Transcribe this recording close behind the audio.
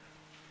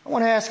I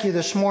want to ask you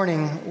this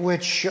morning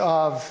which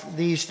of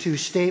these two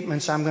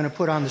statements I'm going to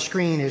put on the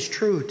screen is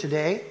true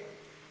today.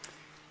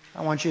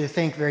 I want you to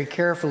think very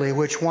carefully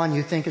which one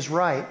you think is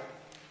right.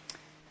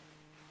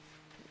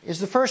 Is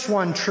the first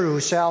one true?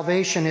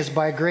 Salvation is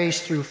by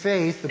grace through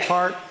faith,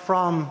 apart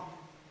from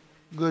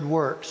good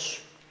works.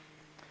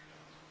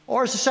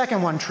 Or is the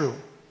second one true?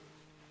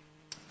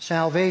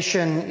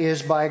 Salvation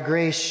is by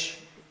grace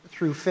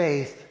through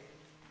faith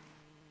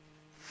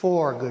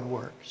for good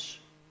works.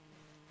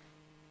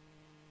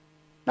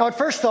 Now, at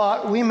first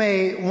thought, we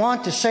may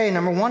want to say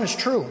number one is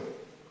true.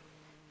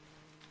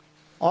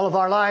 All of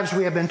our lives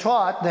we have been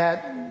taught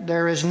that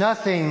there is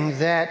nothing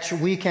that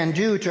we can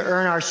do to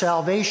earn our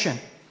salvation.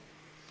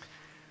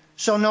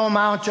 So no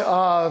amount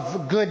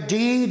of good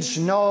deeds,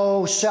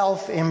 no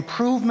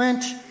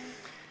self-improvement,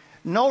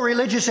 no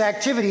religious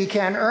activity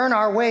can earn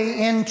our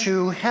way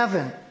into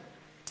heaven.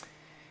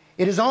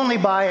 It is only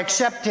by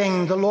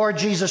accepting the Lord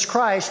Jesus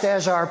Christ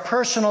as our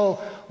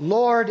personal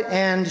Lord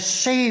and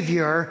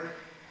Savior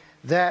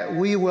that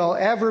we will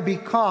ever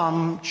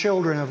become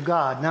children of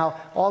God. Now,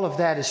 all of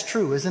that is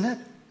true, isn't it?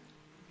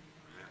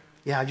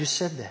 Yeah, I just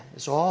said that.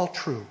 It's all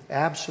true.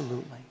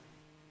 Absolutely.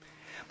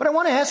 But I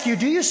want to ask you,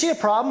 do you see a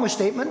problem with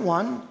statement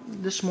one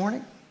this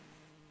morning?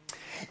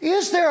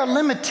 Is there a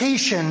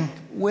limitation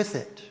with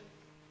it?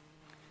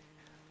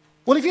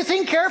 Well, if you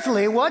think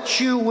carefully, what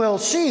you will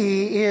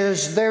see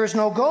is there is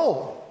no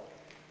goal.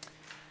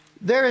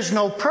 There is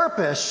no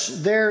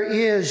purpose. There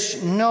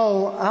is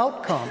no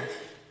outcome.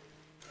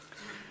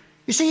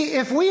 You see,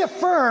 if we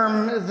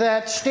affirm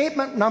that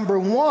statement number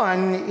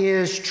one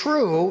is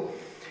true,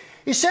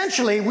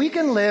 essentially we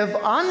can live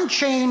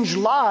unchanged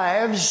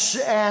lives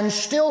and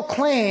still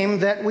claim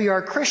that we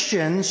are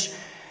Christians.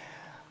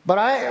 But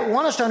I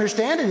want us to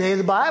understand today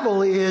the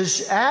Bible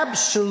is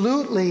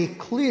absolutely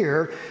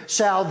clear.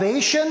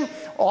 Salvation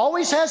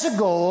always has a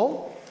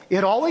goal,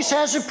 it always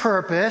has a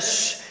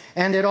purpose,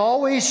 and it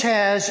always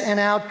has an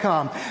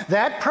outcome.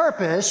 That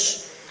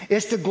purpose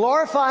is to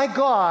glorify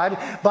God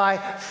by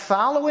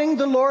following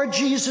the Lord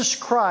Jesus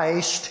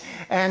Christ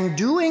and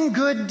doing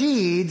good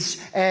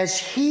deeds as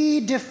He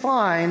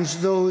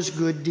defines those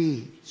good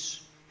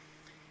deeds.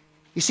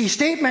 You see,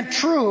 statement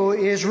true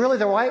is really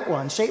the right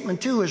one.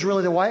 Statement two is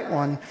really the right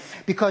one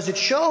because it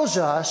shows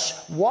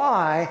us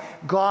why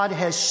God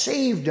has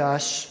saved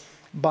us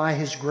by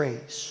His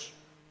grace.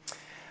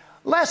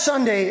 Last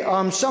Sunday,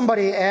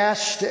 somebody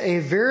asked a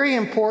very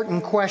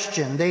important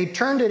question. They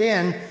turned it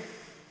in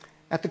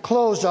at the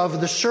close of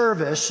the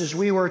service as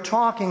we were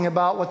talking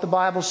about what the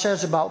Bible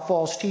says about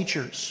false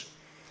teachers.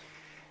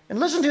 And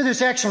listen to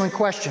this excellent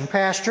question,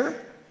 Pastor.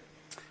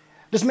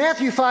 Does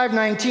Matthew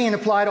 5:19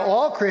 apply to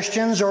all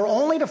Christians or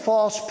only to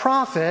false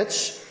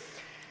prophets?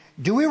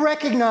 Do we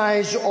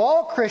recognize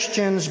all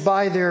Christians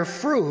by their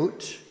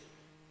fruit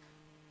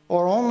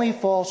or only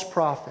false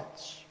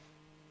prophets?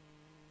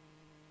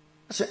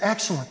 That's an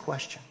excellent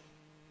question.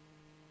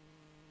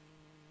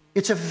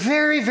 It's a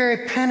very,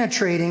 very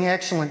penetrating,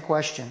 excellent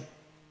question.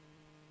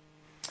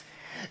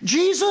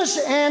 Jesus'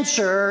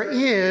 answer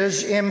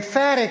is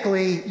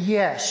emphatically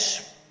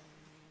yes.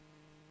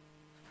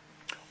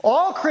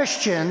 All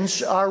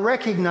Christians are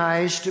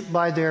recognized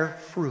by their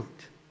fruit.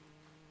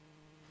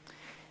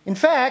 In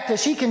fact,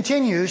 as he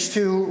continues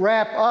to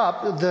wrap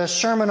up the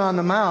Sermon on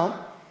the Mount,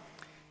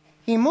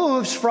 he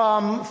moves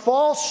from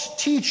false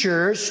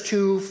teachers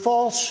to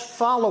false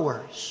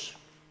followers.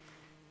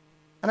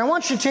 And I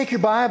want you to take your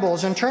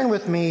Bibles and turn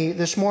with me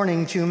this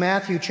morning to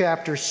Matthew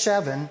chapter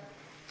 7.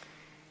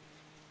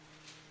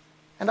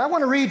 And I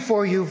want to read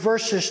for you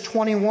verses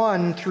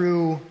 21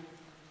 through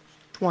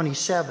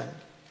 27.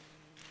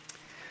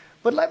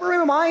 But let me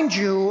remind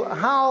you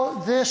how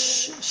this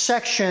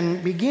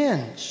section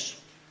begins.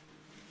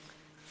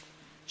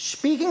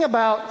 Speaking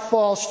about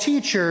false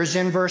teachers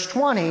in verse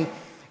 20,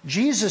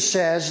 Jesus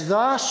says,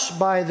 "Thus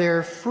by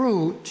their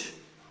fruit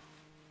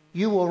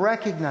you will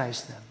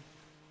recognize them."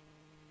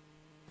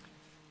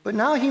 But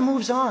now he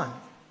moves on.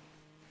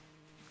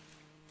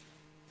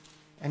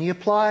 And he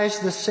applies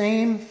the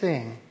same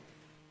thing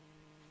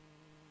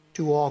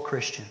to all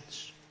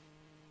Christians.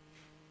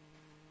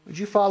 Would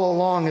you follow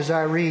along as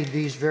I read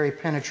these very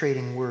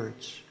penetrating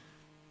words?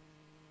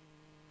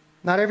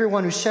 "Not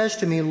everyone who says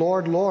to me,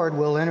 'Lord, Lord,'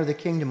 will enter the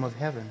kingdom of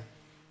heaven,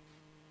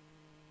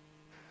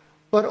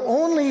 but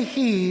only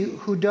he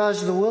who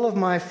does the will of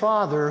my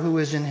Father who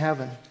is in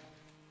heaven.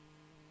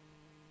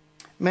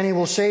 Many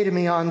will say to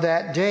me on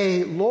that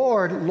day,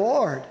 'Lord,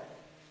 Lord,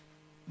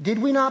 did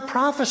we not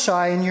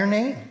prophesy in your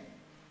name?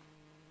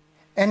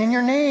 And in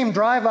your name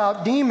drive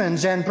out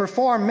demons and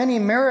perform many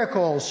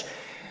miracles?'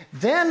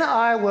 Then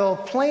I will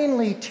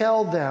plainly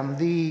tell them,"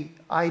 the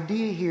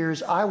idea here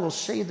is I will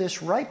say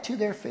this right to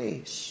their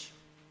face,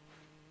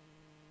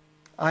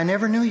 "I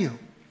never knew you.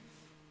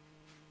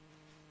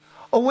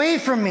 Away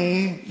from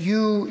me,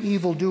 you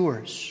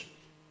evildoers."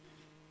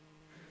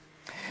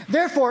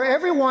 Therefore,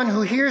 everyone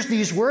who hears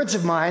these words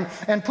of mine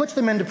and puts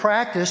them into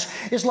practice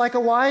is like a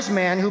wise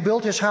man who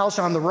built his house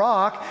on the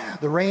rock.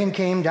 The rain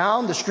came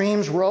down, the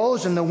streams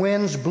rose, and the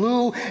winds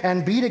blew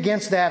and beat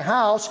against that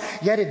house,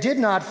 yet it did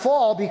not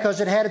fall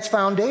because it had its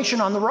foundation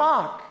on the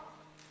rock.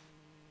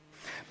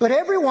 But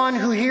everyone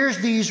who hears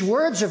these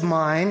words of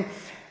mine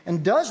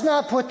and does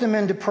not put them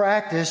into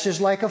practice is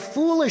like a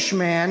foolish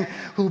man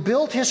who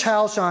built his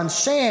house on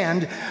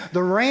sand.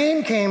 The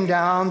rain came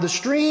down, the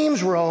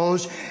streams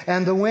rose,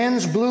 and the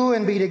winds blew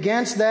and beat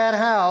against that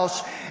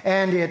house,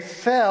 and it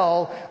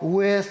fell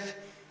with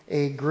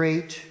a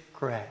great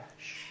crash.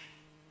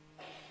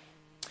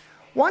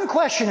 One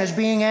question is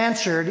being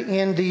answered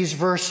in these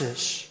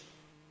verses.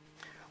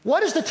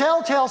 What is the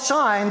telltale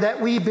sign that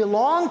we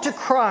belong to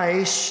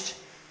Christ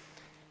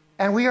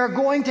and we are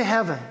going to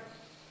heaven?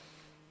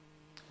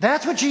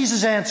 That's what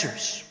Jesus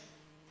answers.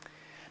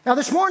 Now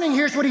this morning,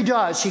 here's what he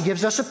does. He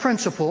gives us a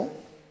principle,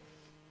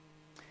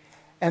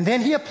 and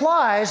then he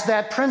applies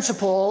that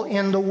principle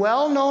in the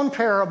well-known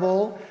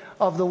parable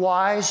of the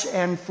wise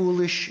and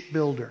foolish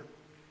builder.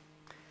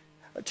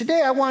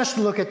 Today I want us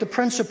to look at the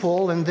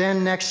principle, and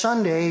then next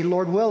Sunday,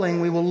 Lord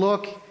willing, we will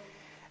look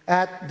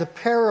at the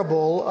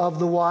parable of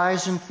the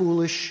wise and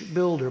foolish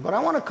builder. But I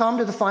want to come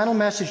to the final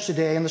message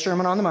today in the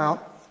Sermon on the Mount,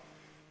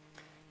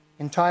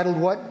 entitled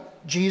What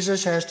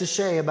Jesus has to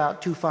Say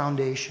About Two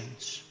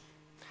Foundations.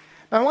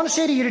 Now, I want to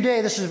say to you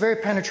today, this is a very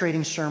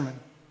penetrating sermon.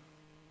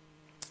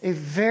 A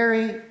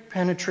very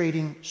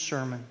penetrating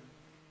sermon.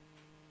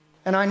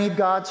 And I need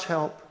God's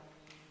help.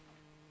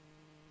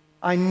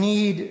 I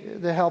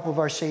need the help of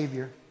our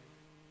Savior.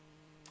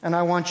 And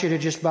I want you to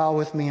just bow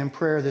with me in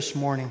prayer this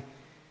morning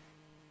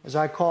as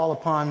I call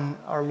upon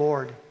our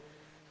Lord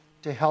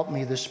to help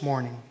me this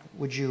morning.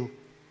 Would you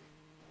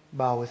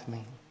bow with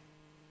me?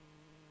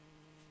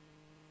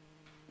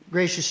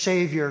 Gracious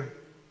Savior,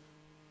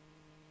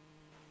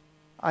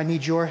 I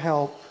need your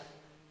help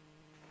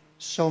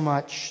so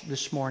much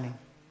this morning.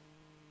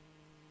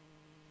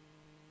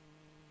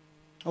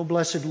 Oh,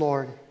 blessed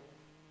Lord,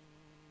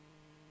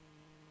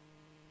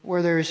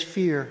 where there is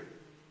fear,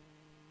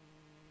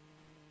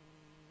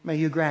 may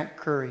you grant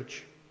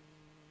courage.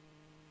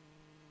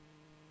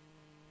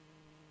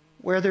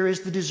 Where there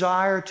is the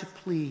desire to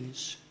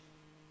please,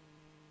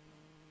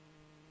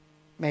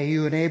 may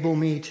you enable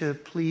me to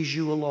please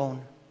you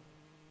alone.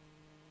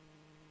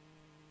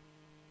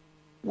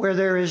 Where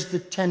there is the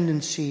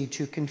tendency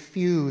to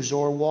confuse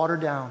or water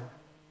down,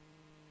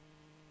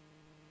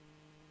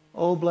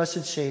 oh,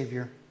 blessed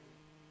Savior,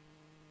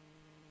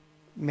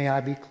 may I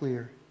be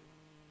clear.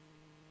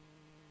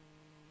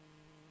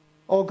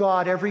 Oh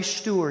God, every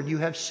steward you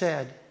have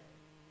said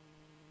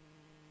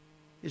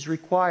is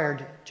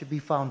required to be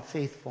found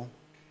faithful.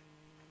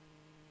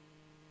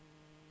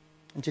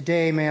 And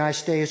today may I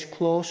stay as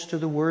close to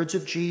the words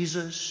of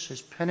Jesus, as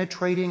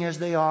penetrating as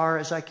they are,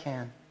 as I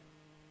can.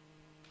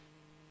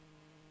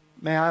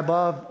 May I,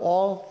 above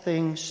all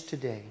things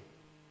today,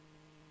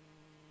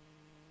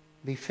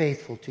 be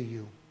faithful to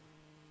you.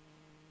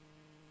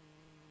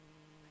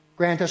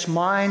 Grant us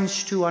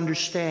minds to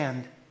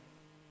understand,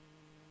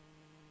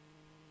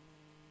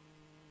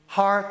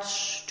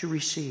 hearts to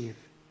receive,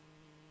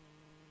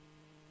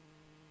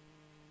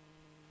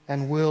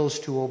 and wills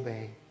to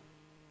obey.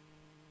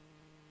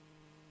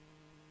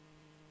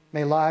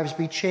 May lives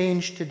be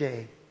changed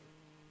today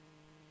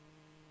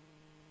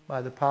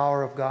by the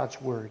power of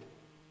God's Word.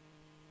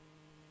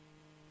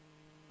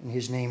 In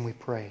His name we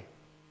pray.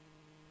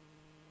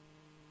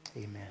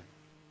 Amen.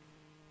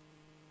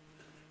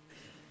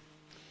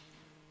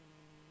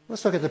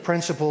 Let's look at the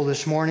principle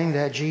this morning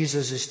that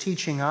Jesus is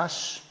teaching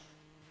us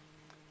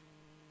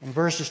in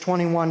verses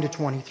 21 to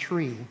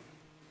 23.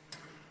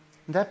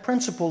 And that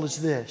principle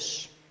is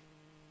this: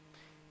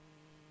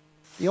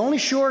 the only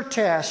sure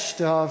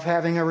test of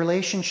having a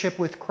relationship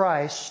with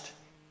Christ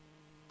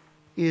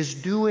is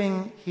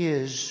doing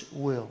His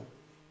will.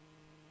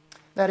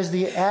 That is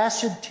the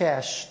acid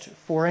test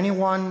for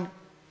anyone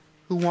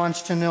who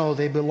wants to know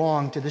they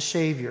belong to the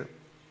Savior.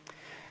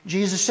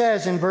 Jesus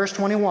says in verse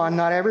 21,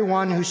 "Not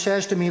everyone who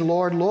says to me,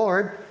 'Lord,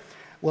 Lord,'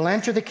 will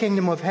enter the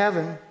kingdom of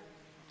heaven,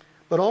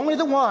 but only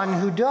the one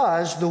who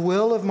does the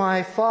will of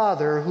my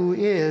Father who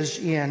is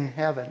in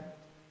heaven."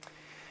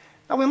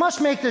 Now, we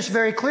must make this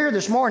very clear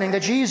this morning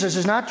that Jesus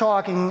is not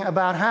talking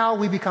about how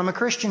we become a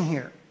Christian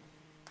here.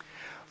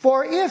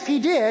 For if he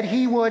did,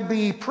 he would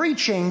be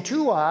preaching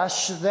to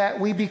us that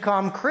we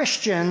become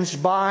Christians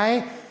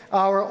by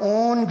our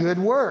own good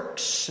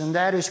works. And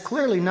that is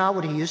clearly not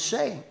what he is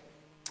saying.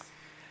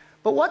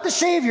 But what the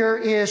Savior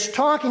is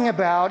talking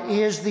about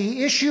is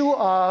the issue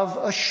of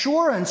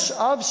assurance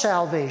of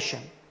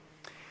salvation.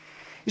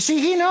 You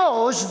see, he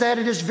knows that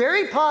it is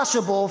very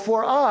possible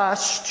for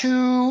us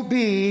to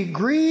be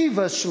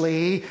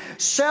grievously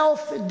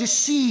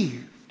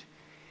self-deceived.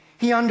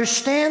 He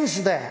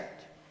understands that.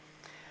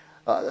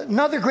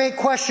 Another great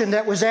question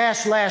that was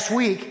asked last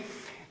week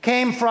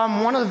came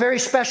from one of the very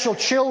special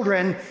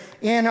children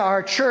in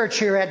our church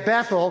here at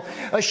Bethel.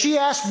 She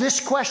asked this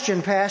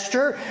question,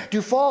 "Pastor,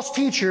 do false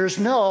teachers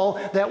know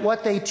that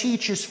what they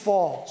teach is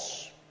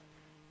false?"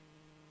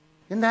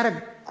 Isn't that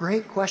a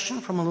great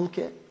question from a little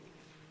kid?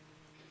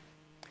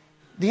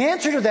 The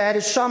answer to that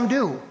is some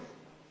do,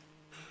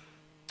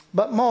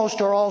 but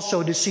most are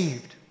also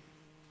deceived.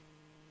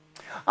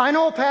 I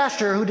know a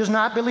pastor who does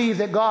not believe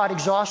that God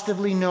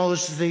exhaustively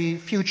knows the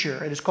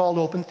future. It is called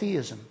open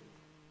theism.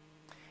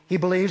 He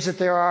believes that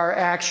there are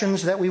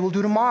actions that we will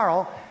do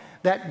tomorrow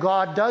that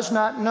God does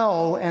not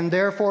know, and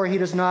therefore He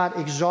does not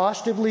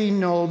exhaustively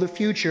know the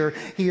future.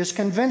 He is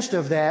convinced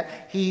of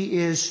that. He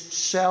is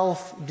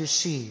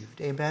self-deceived.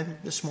 Amen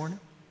this morning?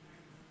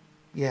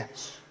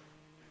 Yes.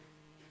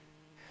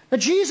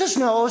 But Jesus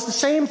knows the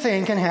same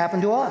thing can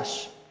happen to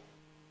us.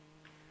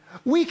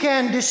 We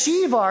can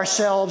deceive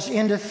ourselves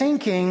into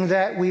thinking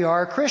that we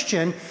are a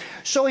Christian.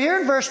 So here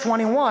in verse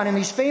 21, in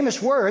these famous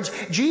words,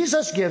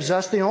 Jesus gives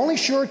us the only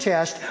sure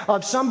test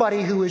of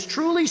somebody who is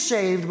truly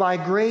saved by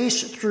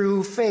grace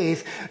through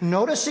faith.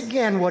 Notice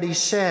again what He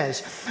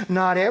says.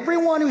 Not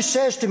everyone who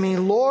says to me,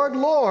 Lord,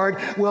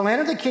 Lord, will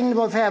enter the kingdom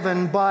of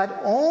heaven,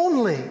 but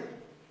only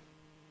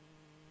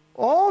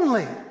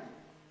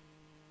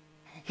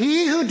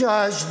he who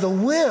does the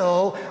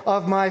will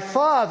of my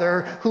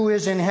Father who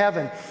is in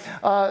heaven.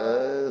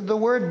 The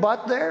word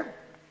but there,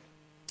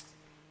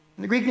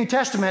 in the Greek New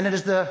Testament, it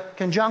is the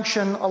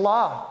conjunction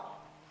Allah.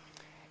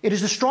 It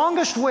is the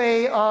strongest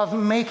way of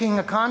making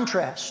a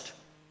contrast.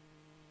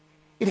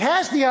 It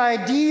has the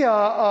idea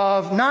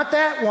of not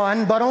that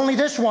one, but only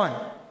this one.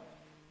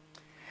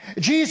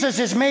 Jesus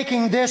is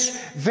making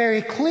this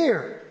very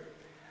clear.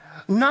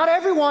 Not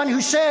everyone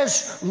who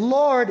says,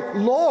 Lord,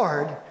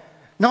 Lord.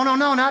 No,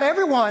 not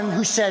everyone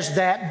who says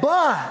that,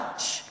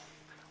 but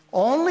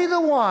only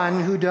the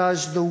one who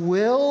does the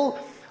will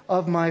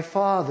of my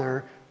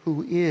Father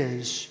who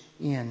is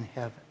in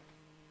heaven.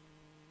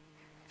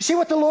 You see,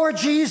 what the Lord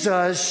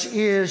Jesus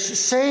is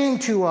saying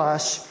to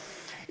us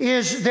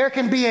is there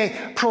can be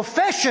a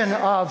profession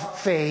of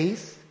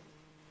faith,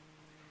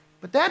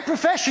 but that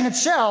profession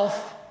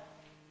itself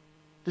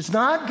does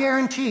not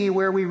guarantee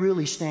where we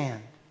really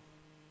stand.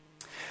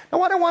 Now,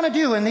 what I want to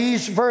do in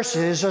these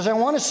verses is I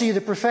want to see the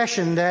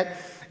profession that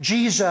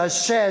Jesus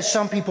says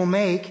some people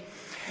make,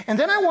 and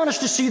then I want us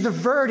to see the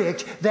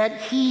verdict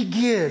that He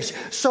gives.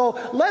 So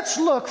let's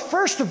look,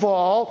 first of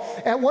all,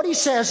 at what He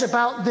says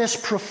about this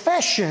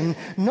profession.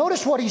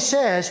 Notice what He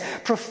says.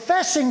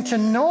 Professing to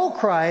know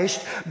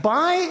Christ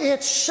by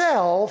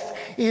itself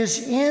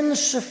is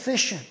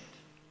insufficient.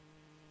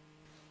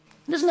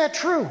 Isn't that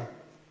true?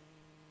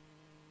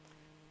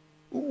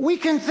 We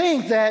can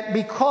think that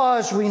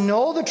because we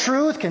know the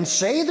truth, can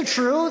say the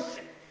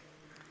truth,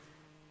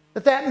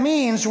 that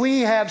means we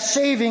have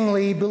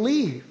savingly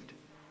believed.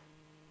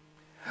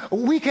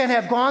 We can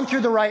have gone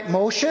through the right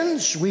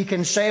motions. We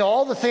can say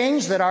all the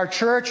things that our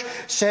church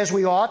says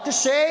we ought to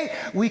say.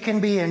 We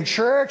can be in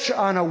church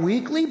on a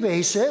weekly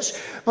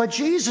basis. But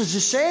Jesus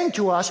is saying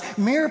to us,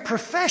 mere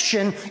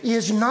profession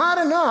is not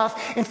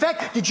enough. In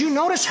fact, did you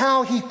notice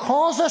how He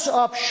calls us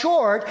up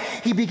short?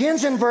 He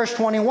begins in verse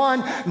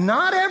 21,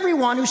 not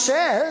everyone who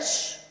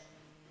says.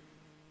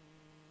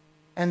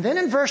 And then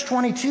in verse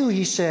 22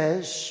 He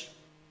says,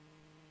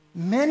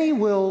 many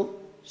will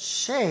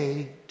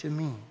say to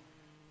me.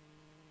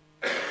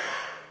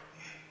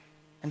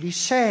 And He's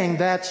saying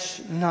that's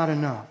not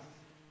enough.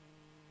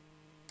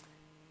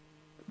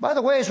 By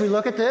the way, as we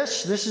look at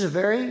this is a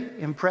very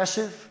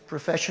impressive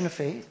profession of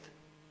faith.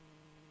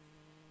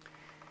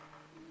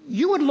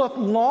 You would look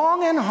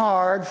long and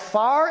hard,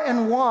 far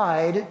and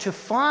wide, to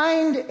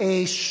find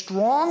a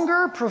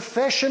stronger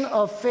profession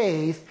of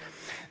faith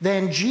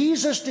than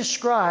Jesus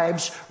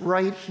describes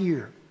right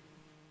here.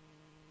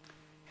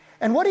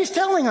 And what He's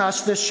telling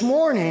us this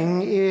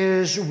morning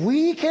is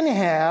we can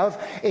have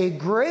a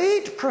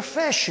great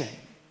profession,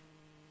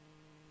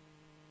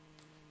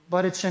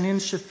 but it's an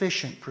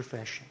insufficient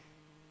profession.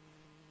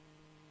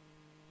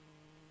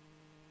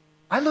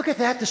 I look at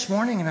that this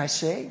morning and I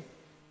say,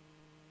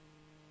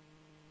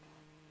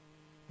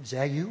 is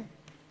that you?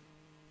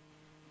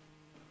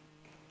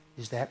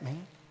 Is that me?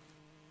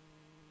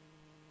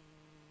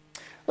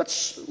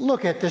 Let's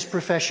look at this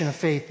profession of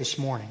faith this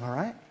morning, all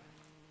right?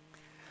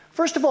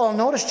 First of all,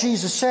 notice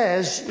Jesus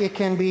says it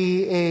can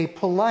be a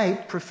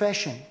polite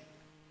profession.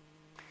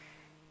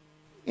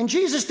 In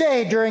Jesus'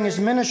 day, during His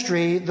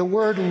ministry, the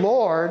word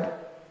Lord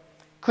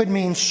could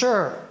mean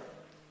sir.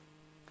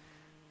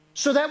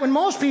 So that when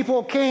most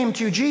people came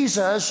to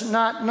Jesus,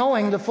 not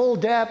knowing the full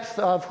depth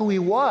of who He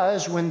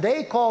was, when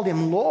they called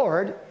Him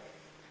Lord,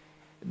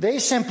 they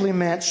simply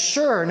meant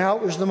sir. Now,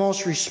 it was the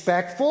most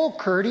respectful,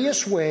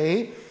 courteous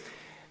way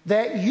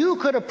that you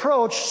could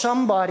approach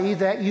somebody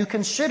that you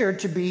considered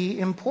to be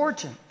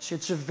important.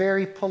 It's a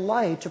very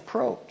polite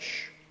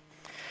approach.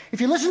 If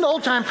you listen to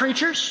old-time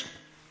preachers,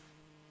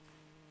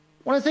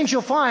 one of the things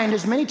you'll find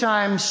is many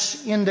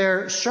times in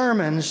their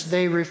sermons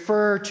they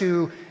refer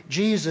to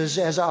Jesus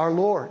as our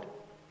Lord.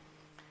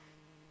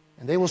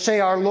 And they will say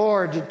our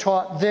Lord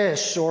taught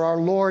this, or our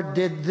Lord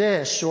did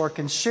this, or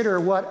consider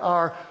what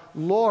our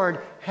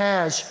Lord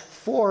has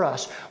for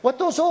us. What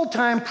those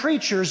old-time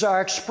preachers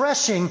are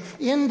expressing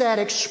in that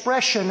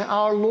expression,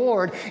 our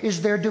Lord,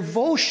 is their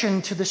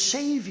devotion to the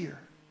Savior.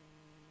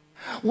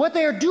 What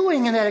they are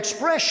doing in that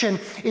expression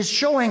is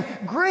showing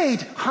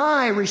great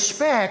high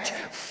respect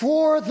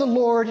for the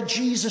Lord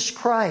Jesus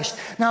Christ.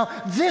 Now,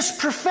 this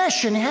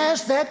profession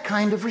has that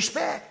kind of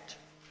respect.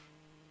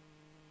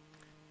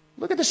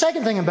 Look at the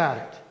second thing about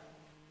it.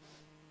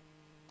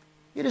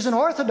 It is an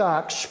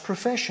orthodox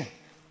profession.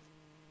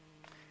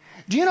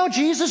 Do you know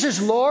Jesus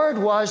is Lord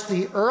was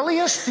the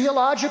earliest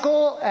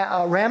theological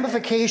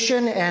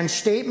ramification and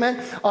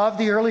statement of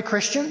the early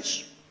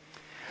Christians?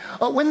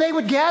 When they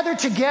would gather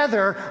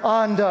together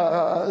on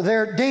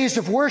their days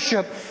of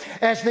worship,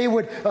 as they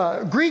would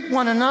greet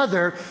one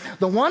another,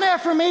 the one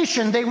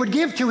affirmation they would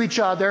give to each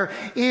other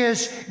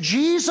is,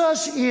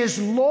 Jesus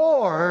is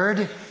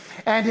Lord,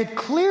 and it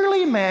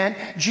clearly meant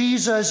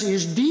Jesus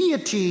is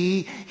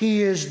deity,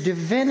 He is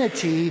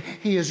divinity,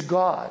 He is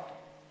God.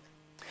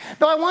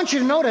 Now, I want you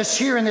to notice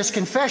here in this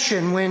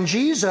confession, when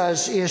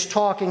Jesus is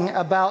talking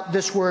about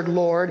this word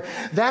Lord,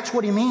 that's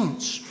what He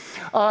means.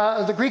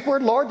 The Greek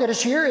word Lord that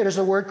is here, it is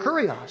the word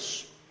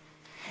kurios.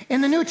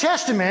 In the New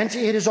Testament,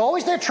 it is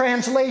always their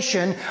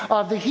translation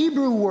of the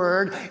Hebrew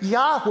word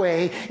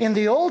Yahweh in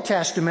the Old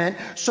Testament.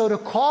 So to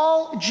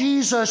call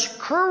Jesus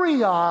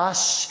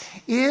kurios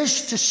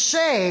is to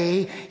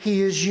say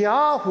He is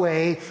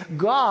Yahweh,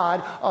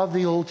 God of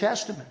the Old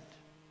Testament.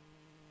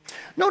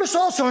 Notice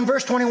also in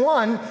verse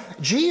 21,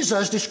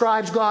 Jesus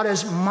describes God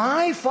as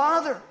my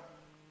Father.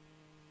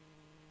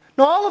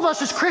 Now, all of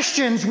us as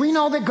Christians, we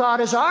know that God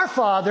is our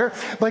Father,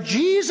 but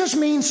Jesus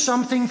means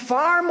something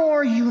far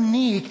more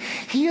unique.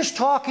 He is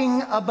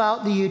talking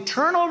about the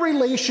eternal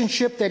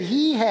relationship that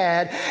He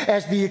had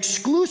as the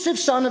exclusive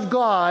Son of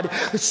God,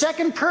 the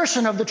second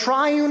person of the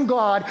triune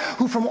God,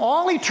 who from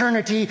all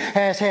eternity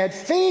has had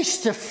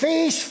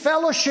face-to-face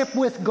fellowship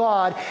with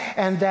God.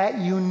 And that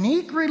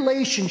unique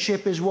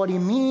relationship is what He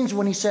means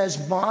when He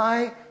says,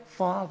 my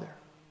Father.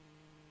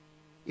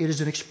 It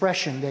is an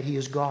expression that He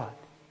is God.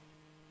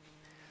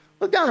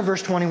 Look down at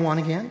verse 21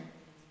 again.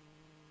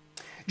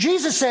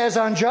 Jesus says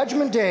on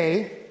Judgment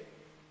Day,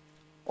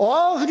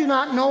 all who do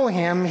not know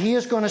Him, He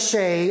is going to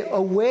say,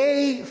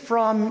 away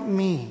from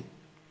me.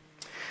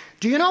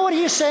 Do you know what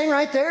He is saying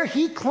right there?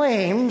 He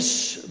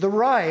claims the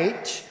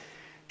right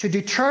to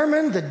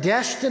determine the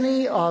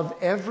destiny of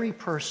every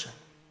person.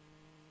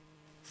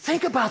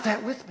 Think about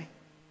that with me.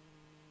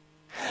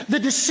 The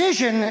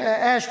decision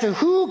as to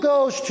who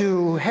goes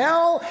to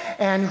hell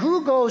and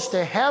who goes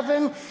to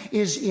heaven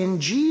is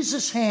in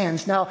Jesus'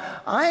 hands. Now,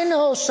 I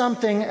know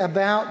something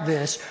about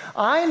this.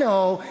 I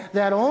know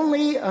that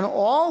only an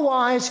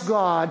all-wise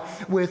God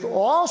with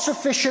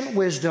all-sufficient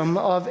wisdom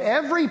of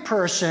every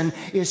person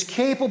is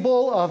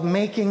capable of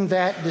making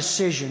that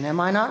decision. Am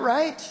I not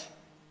right?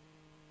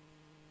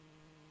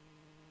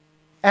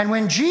 And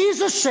when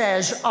Jesus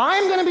says,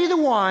 I'm going to be the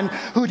one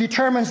who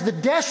determines the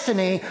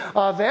destiny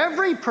of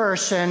every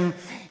person,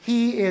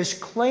 He is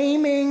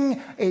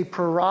claiming a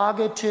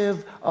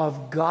prerogative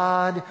of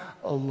God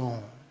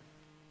alone.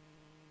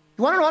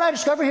 You want to know what I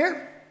discover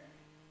here?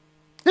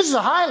 This is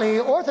a highly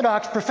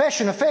orthodox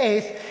profession of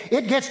faith.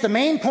 It gets the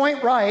main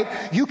point right.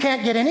 You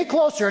can't get any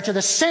closer to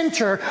the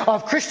center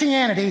of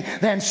Christianity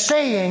than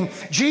saying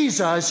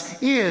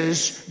Jesus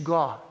is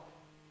God.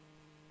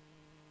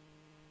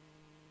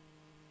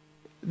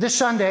 This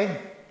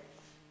Sunday,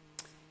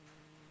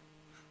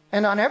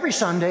 and on every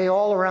Sunday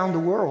all around the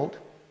world,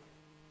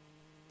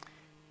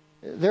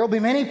 there will be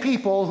many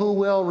people who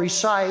will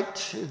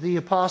recite the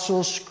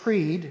Apostles'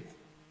 Creed,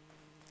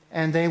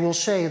 and they will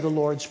say the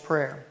Lord's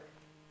Prayer.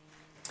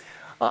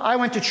 I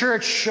went to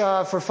church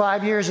for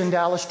 5 years in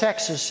Dallas,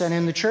 Texas, and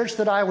in the church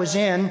that I was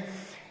in,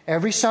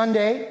 every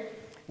Sunday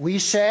we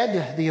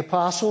said the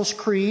Apostles'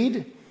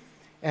 Creed,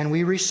 and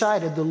we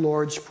recited the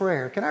Lord's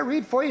Prayer. Can I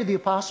read for you the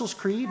Apostles'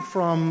 Creed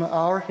from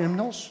our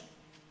hymnals?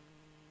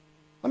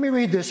 Let me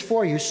read this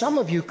for you. Some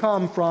of you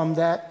come from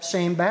that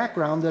same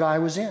background that I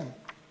was in.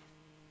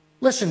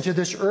 Listen to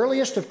this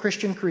earliest of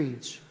Christian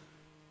creeds.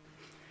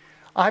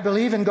 I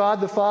believe in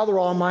God the Father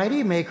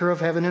Almighty, maker of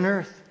heaven and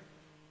earth,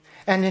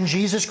 and in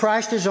Jesus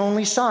Christ, His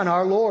only Son,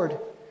 our Lord,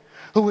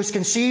 who was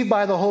conceived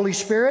by the Holy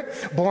Spirit,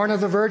 born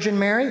of the Virgin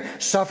Mary,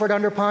 suffered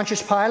under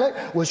Pontius Pilate,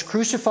 was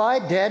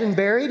crucified, dead, and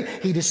buried.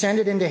 He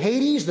descended into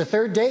Hades. The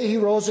third day He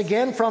rose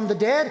again from the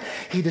dead.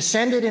 He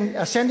ascended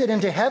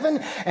into heaven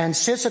and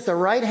sits at the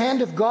right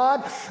hand of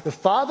God, the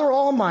Father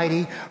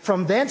Almighty.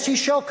 From thence He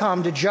shall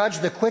come to judge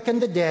the quick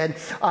and the dead.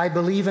 I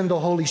believe in the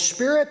Holy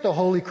Spirit, the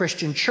holy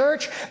Christian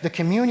church, the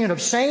communion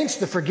of saints,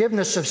 the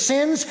forgiveness of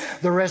sins,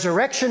 the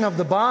resurrection of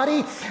the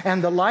body,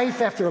 and the life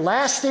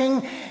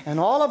everlasting. And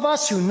all of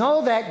us who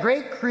know that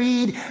great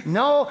creed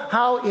know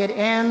how it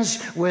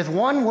ends with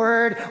one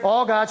word.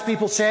 All God's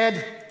people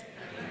said,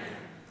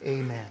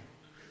 Amen. Amen.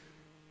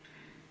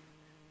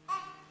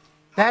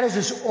 That is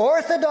as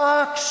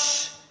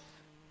orthodox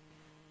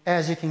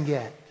as it can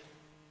get.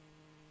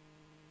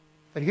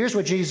 But here's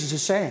what Jesus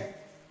is saying.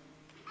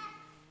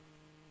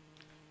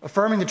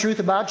 Affirming the truth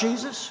about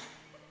Jesus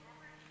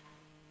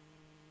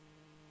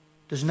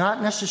does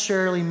not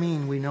necessarily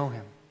mean we know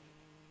Him.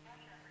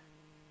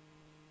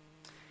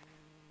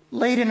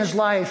 Late in his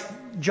life,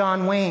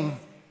 John Wayne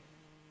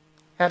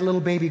had a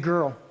little baby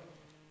girl.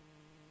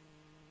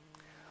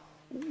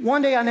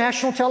 One day on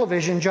national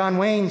television, John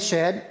Wayne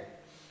said,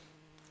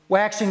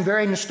 waxing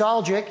very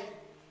nostalgic,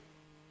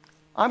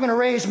 I'm going to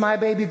raise my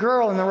baby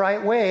girl in the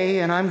right way,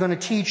 and I'm going to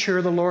teach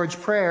her the Lord's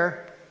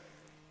Prayer,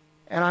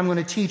 and I'm going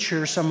to teach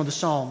her some of the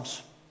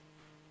Psalms.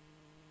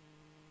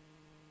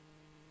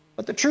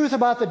 But the truth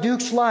about the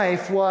Duke's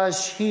life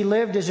was he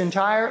lived his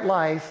entire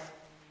life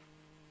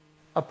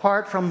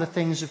apart from the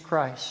things of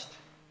Christ.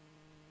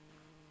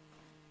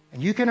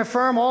 And you can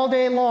affirm all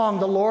day long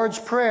the Lord's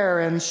Prayer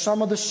and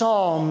some of the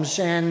Psalms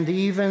and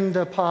even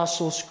the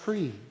Apostles'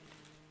 Creed.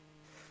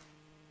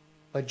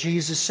 But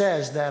Jesus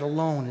says that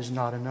alone is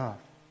not enough.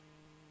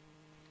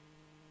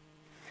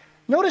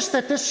 Notice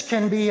that this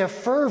can be a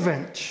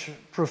fervent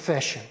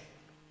profession.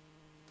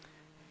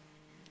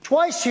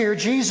 Twice here,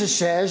 Jesus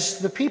says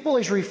the people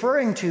he's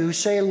referring to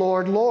say,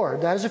 Lord,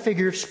 Lord. That is a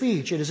figure of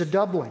speech. It is a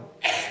doubling.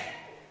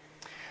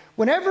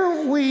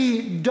 Whenever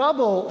we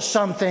double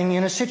something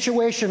in a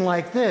situation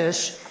like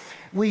this,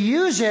 we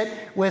use it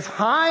with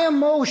high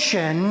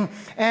emotion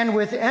and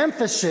with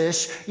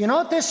emphasis. You know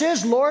what this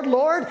is, Lord,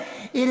 Lord?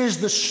 It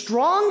is the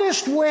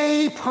strongest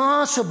way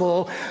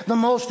possible, the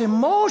most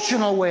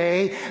emotional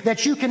way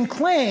that you can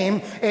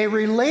claim a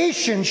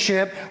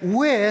relationship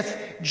with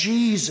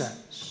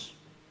Jesus.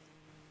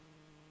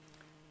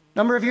 A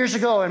number of years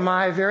ago in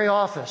my very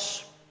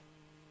office,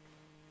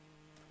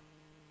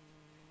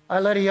 I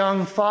led a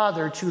young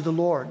father to the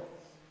Lord.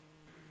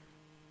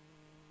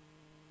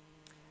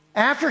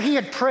 After he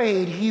had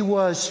prayed, he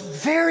was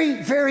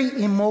very,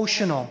 very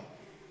emotional.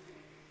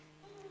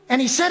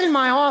 And he said in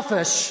my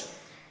office,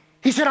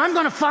 he said, I'm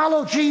going to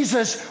follow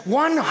Jesus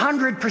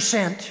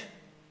 100%.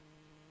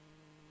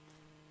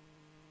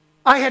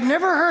 I had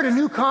never heard a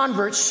new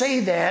convert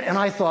say that, and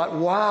I thought,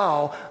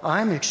 wow,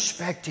 I'm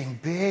expecting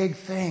big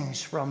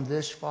things from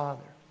this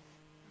father.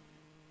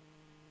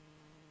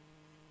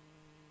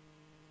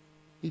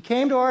 He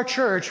came to our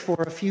church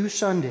for a few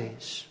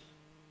Sundays,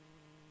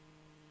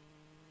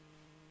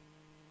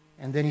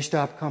 and then he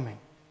stopped coming.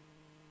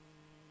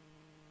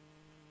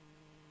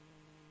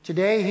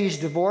 Today, he's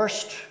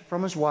divorced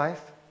from his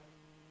wife.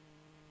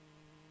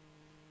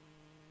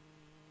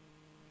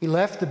 He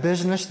left the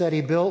business that he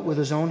built with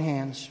his own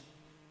hands.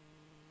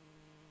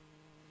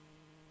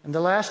 And the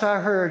last I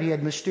heard, he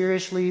had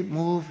mysteriously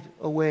moved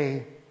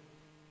away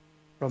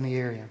from the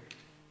area.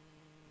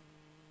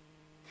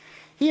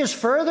 He is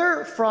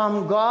further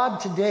from God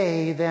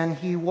today than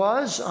he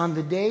was on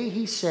the day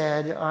he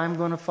said, I'm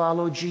going to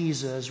follow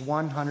Jesus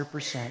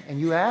 100%. And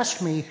you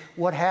ask me,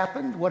 what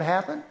happened? What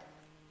happened?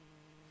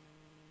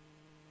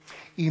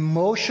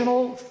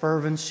 Emotional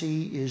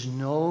fervency is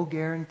no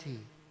guarantee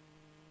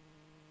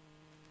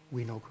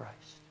we know Christ.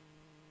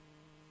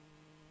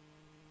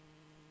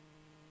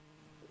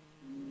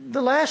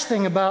 The last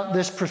thing about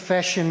this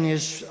profession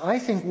is, I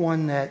think,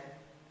 one that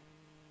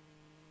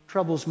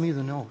troubles me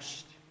the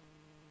most.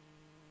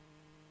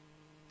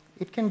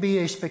 It can be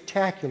a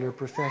spectacular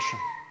profession.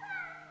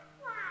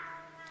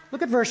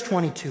 Look at verse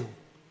 22.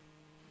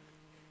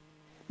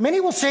 Many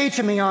will say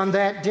to me on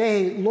that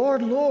day,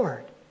 Lord,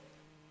 Lord,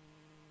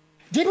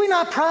 did we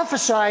not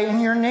prophesy in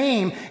your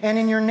name, and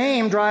in your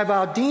name drive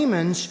out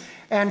demons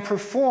and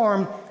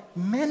perform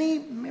many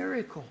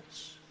miracles?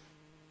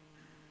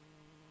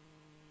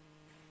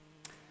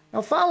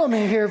 Now follow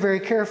me here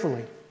very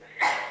carefully.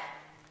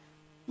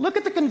 Look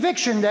at the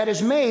conviction that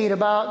is made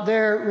about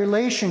their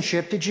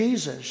relationship to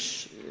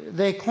Jesus.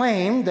 They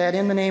claimed that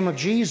in the name of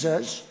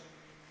Jesus,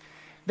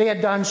 they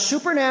had done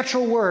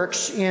supernatural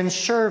works in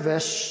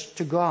service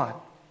to God.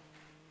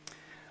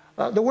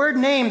 The word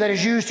name that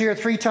is used here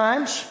 3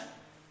 times,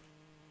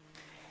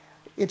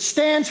 it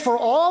stands for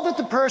all that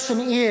the person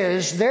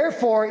is.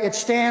 Therefore, it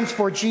stands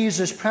for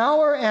Jesus'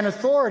 power and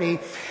authority.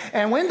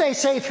 And when they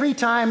say 3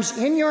 times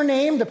in your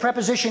name, the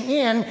preposition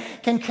in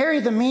can carry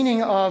the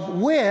meaning of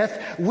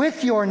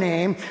with your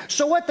name.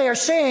 So what they are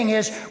saying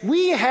is,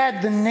 we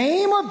had the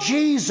name of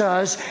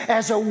Jesus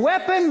as a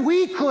weapon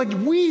we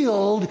could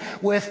wield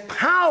with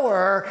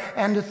power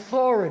and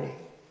authority.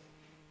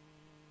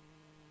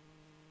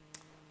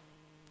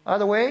 By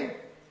the way,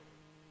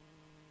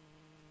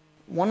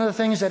 one of the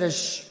things that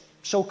is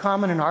so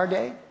common in our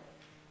day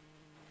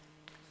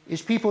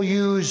is people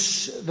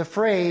use the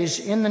phrase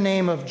in the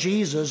name of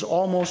Jesus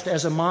almost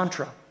as a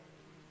mantra.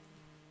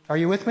 Are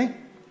you with me?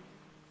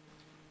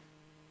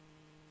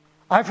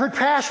 I've heard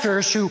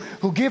pastors who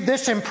give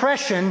this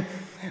impression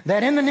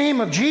that in the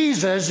name of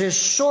Jesus is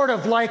sort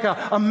of like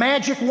a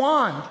magic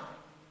wand.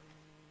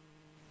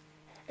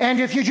 And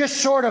if you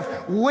just sort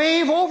of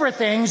wave over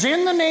things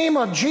in the name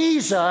of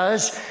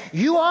Jesus,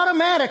 you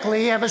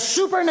automatically have a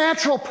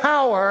supernatural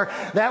power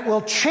that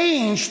will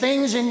change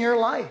things in your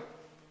life.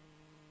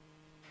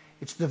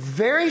 It's the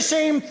very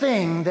same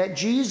thing that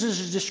Jesus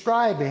is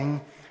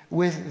describing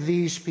with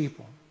these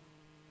people.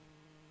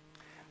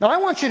 Now, I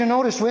want you to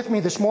notice with me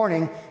this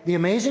morning the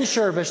amazing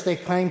service they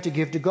claim to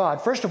give to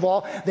God. First of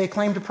all, they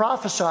claim to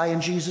prophesy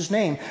in Jesus'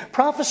 name.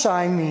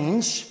 Prophesying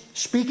means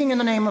speaking in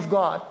the name of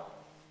God.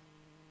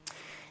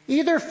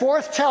 Either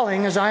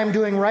forthtelling, as I am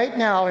doing right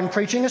now in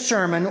preaching a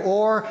sermon,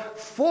 or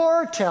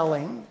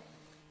foretelling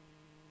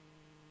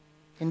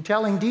in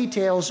telling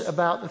details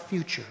about the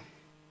future.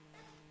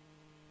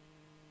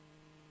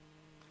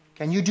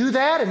 Can you do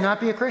that and not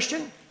be a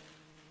Christian?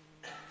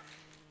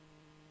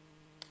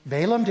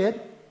 Balaam did.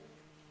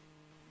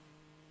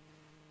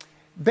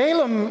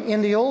 Balaam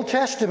in the Old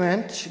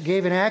Testament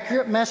gave an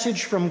accurate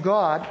message from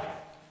God.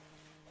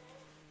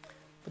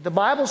 But the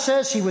Bible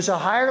says he was a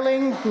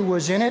hireling who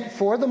was in it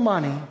for the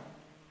money,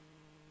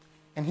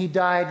 and he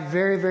died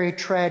very, very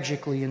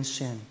tragically in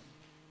sin.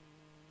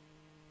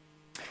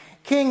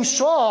 King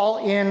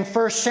Saul in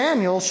 1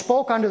 Samuel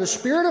spoke under the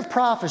spirit of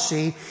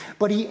prophecy,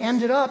 but he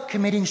ended up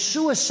committing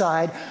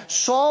suicide.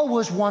 Saul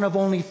was one of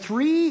only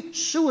 3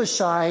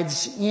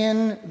 suicides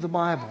in the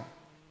Bible.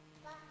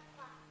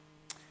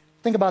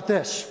 Think about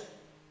this.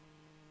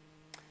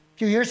 A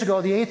few years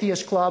ago, the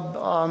Atheist Club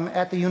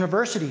at the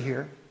university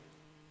here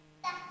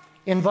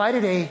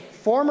invited a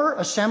former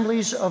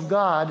Assemblies of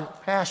God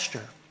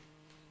pastor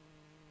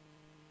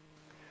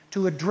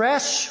to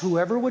address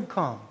whoever would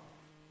come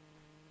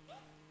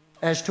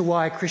as to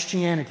why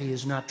Christianity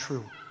is not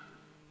true.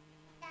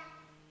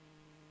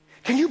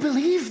 Can you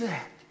believe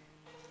that?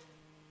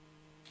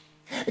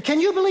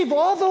 Can you believe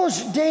all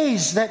those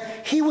days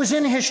that he was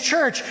in his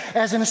church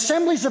as an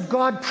Assemblies of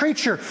God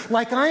preacher,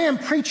 like I am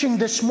preaching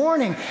this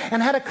morning,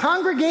 and had a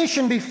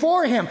congregation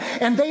before him,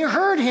 and they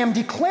heard him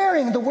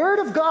declaring the Word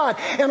of God,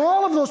 and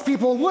all of those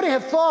people would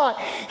have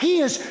thought he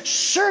is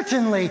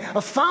certainly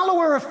a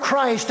follower of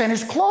Christ and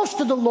is close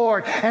to the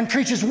Lord and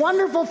preaches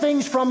wonderful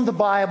things from the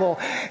Bible,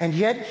 and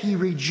yet he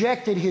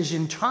rejected his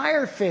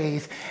entire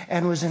faith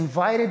and was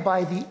invited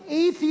by the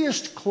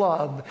Atheist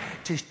Club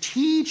to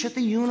teach at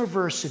the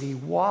university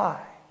why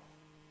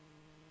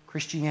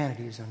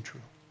Christianity is untrue.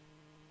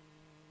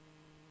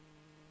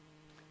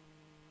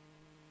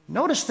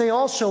 Notice they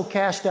also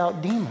cast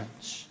out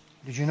demons.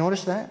 Did you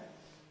notice that?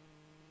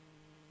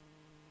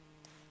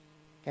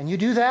 Can you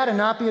do that and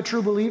not be a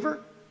true believer?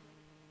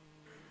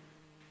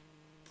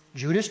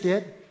 Judas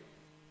did.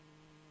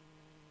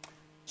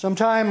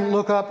 Sometime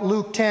look up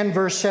Luke 10,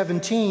 verse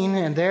 17,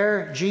 and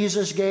there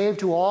Jesus gave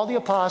to all the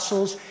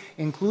apostles,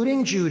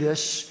 including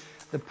Judas,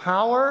 the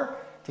power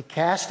to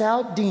cast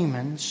out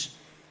demons.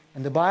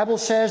 And the Bible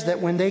says that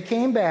when they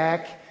came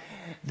back,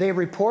 they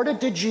reported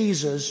to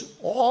Jesus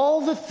all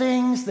the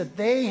things that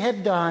they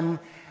had done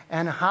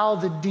and how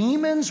the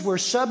demons were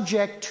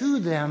subject to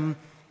them,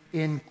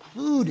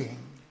 including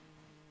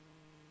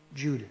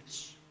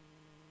Judas.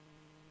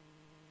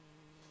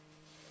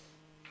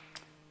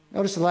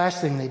 Notice the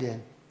last thing they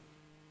did.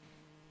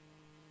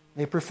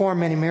 They performed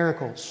many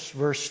miracles,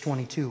 verse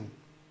 22.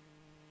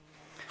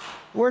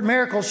 The word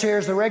miracles here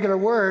is the regular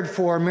word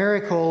for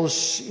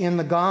miracles in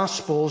the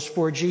Gospels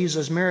for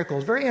Jesus'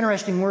 miracles. Very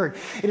interesting word.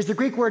 It is the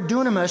Greek word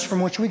dunamis,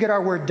 from which we get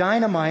our word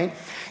dynamite.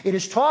 It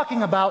is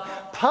talking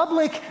about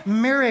public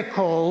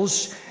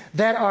miracles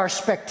that are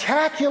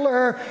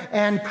spectacular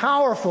and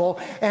powerful.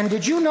 And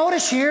did you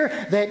notice here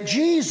that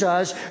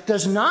Jesus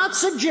does not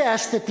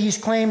suggest that these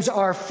claims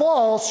are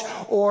false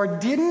or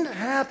didn't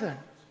happen?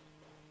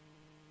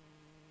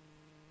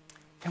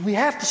 And we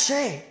have to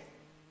say,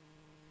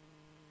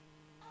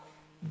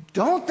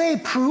 don't they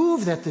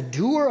prove that the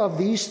doer of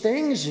these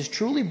things is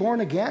truly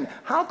born again?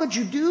 How could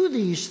you do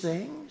these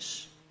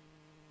things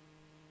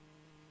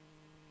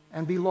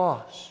and be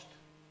lost?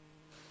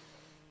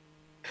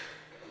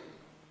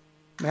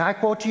 May I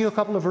quote to you a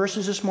couple of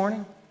verses this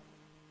morning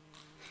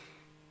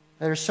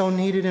that are so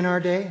needed in our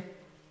day?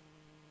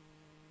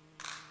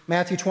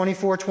 Matthew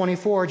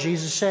 24:24,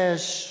 Jesus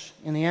says,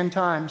 in the end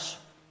times,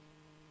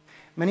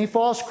 many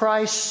false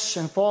Christs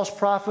and false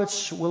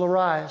prophets will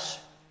arise.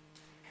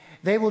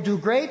 They will do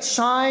great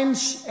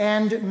signs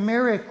and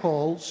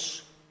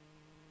miracles,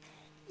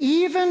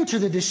 even to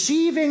the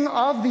deceiving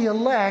of the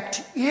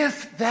elect,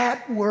 if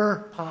that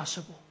were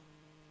possible.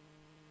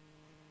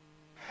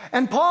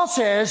 And Paul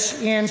says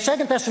in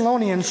 2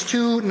 Thessalonians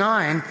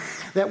 2:9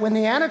 that when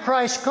the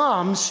Antichrist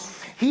comes,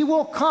 he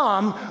will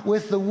come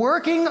with the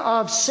working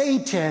of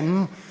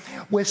Satan,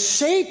 with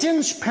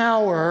Satan's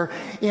power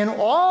in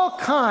all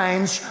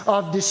kinds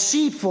of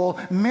deceitful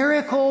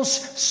miracles,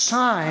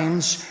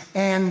 signs,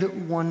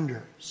 and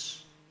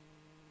wonders.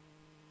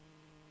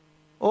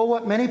 Oh,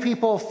 what many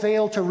people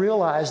fail to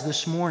realize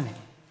this morning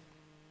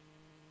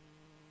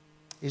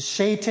is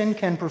Satan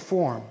can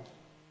perform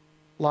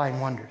lying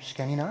wonders,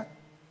 can he not?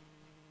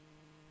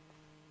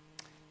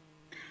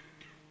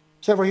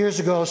 Several years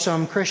ago,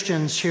 some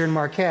Christians here in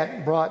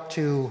Marquette brought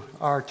to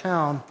our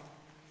town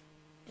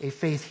a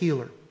faith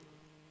healer.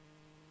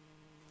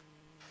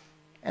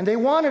 And they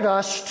wanted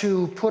us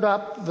to put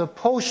up the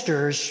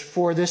posters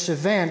for this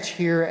event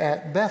here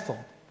at Bethel.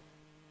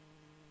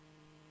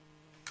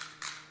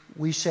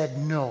 We said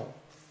no.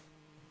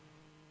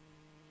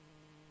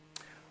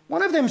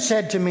 One of them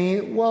said to me,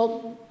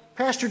 well,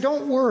 Pastor,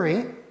 don't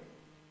worry,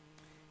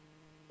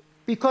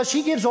 because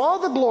he gives all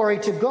the glory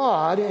to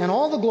God and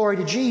all the glory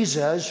to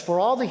Jesus for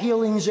all the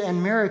healings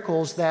and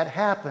miracles that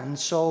happen.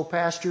 So,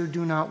 Pastor,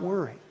 do not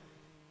worry.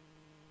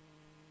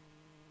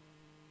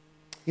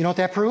 You know what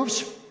that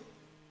proves?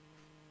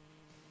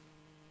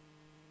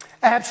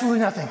 Absolutely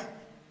nothing.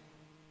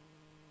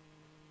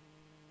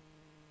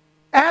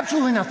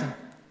 Absolutely nothing.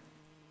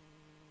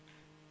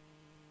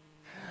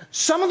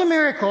 Some of the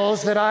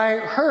miracles that I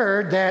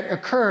heard that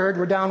occurred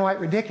were downright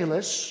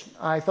ridiculous.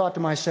 I thought to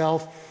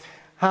myself,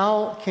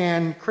 how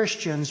can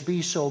Christians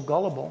be so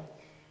gullible?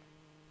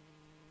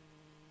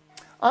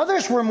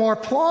 Others were more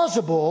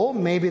plausible.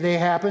 Maybe they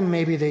happened,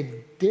 maybe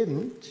they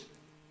didn't.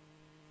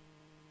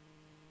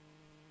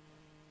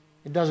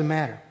 It doesn't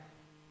matter.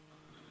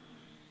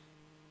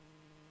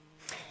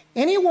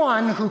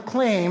 Anyone who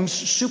claims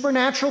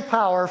supernatural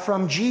power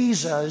from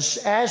Jesus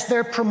as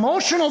their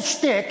promotional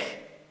stick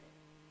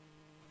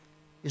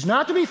is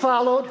not to be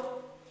followed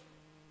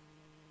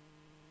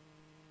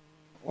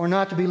or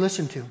not to be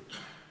listened to.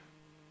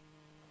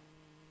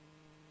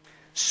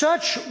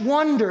 Such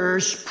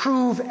wonders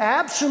prove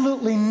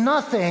absolutely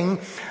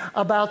nothing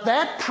about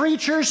that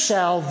preacher's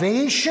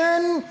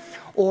salvation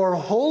or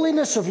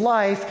holiness of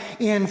life.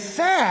 In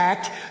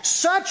fact,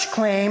 such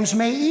claims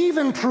may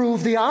even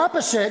prove the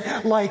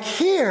opposite, like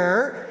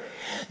here.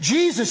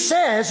 Jesus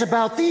says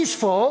about these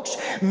folks,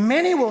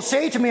 many will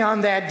say to me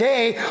on that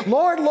day,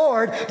 Lord,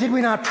 Lord, did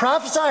we not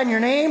prophesy in your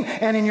name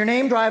and in your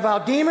name drive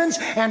out demons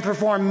and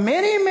perform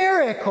many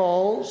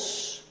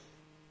miracles?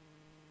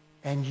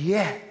 And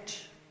yet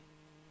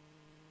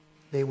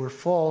they were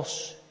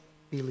false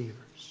believers.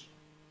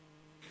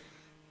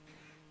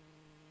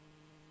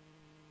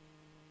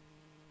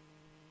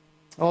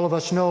 All of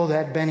us know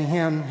that Benny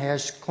Hinn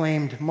has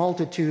claimed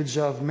multitudes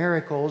of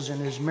miracles in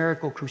his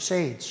miracle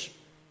crusades.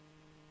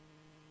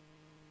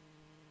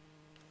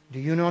 Do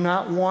you know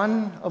not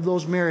one of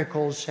those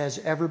miracles has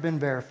ever been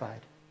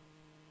verified?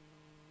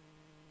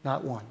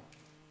 Not one.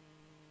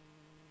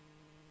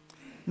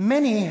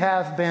 Many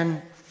have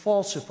been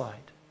falsified.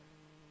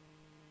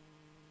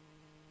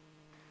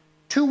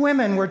 2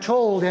 women were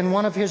told in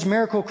one of his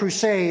miracle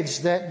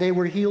crusades that they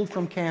were healed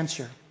from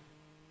cancer.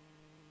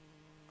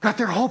 Got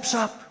their hopes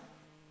up.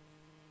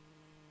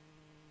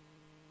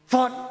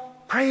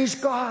 Thought, praise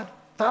God.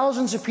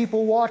 Thousands of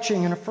people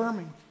watching and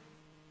affirming.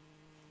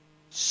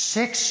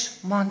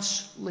 6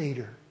 months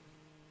later,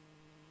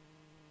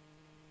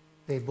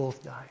 they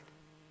both died.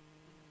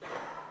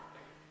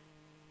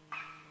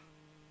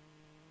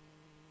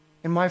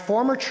 In my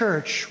former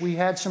church, we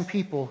had some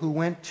people who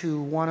went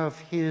to one of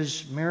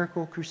his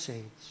miracle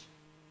crusades.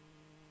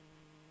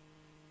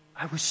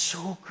 I was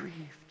so grieved.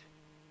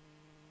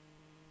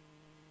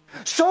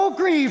 So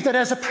grieved that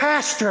as a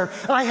pastor,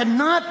 I had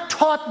not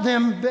taught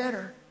them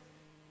better.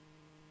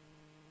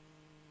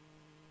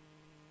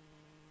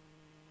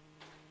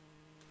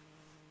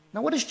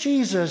 Now, what is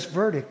Jesus'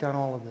 verdict on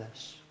all of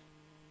this?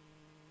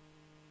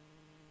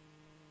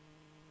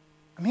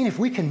 I mean, if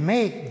we can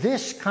make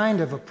this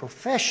kind of a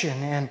profession,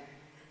 and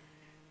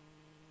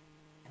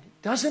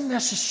it doesn't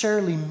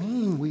necessarily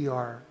mean we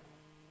are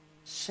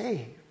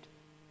saved.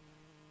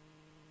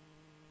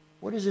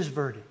 What is his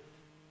verdict?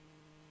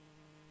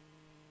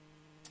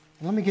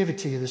 Let me give it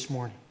to you this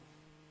morning.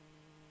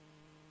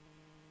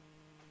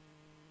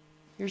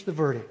 Here's the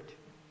verdict.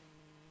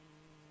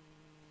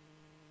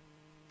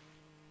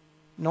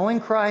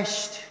 Knowing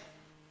Christ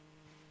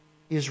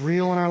is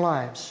real in our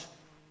lives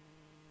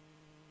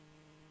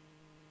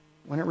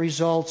when it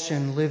results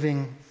in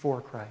living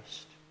for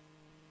Christ.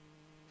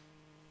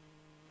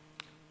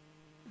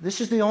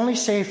 This is the only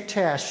safe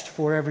test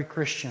for every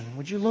Christian.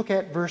 Would you look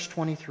at verse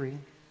 23?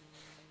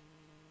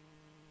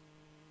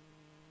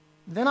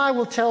 Then I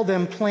will tell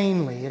them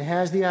plainly. It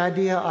has the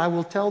idea, I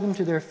will tell them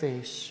to their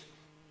face.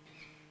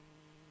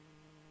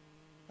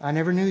 I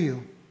never knew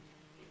you.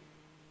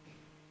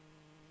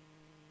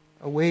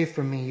 Away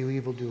from me, you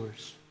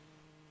evildoers.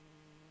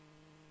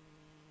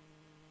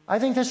 I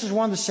think this is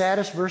one of the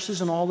saddest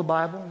verses in all the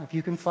Bible. If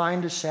you can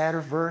find a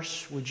sadder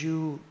verse, would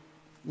you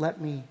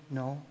let me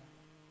know?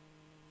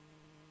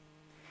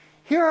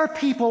 Here are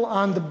people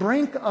on the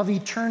brink of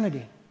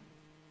eternity.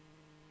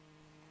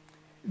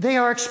 They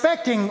are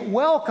expecting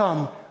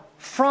welcome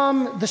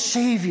from the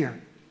Savior.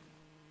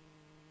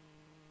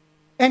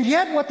 And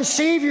yet what the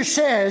Savior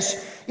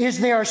says is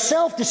they are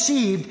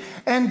self-deceived,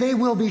 and they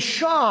will be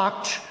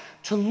shocked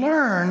to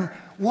learn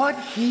what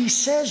He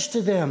says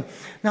to them.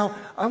 Now,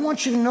 I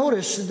want you to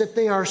notice that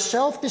they are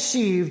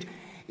self-deceived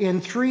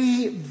in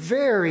 3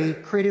 very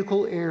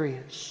critical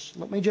areas.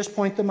 Let me just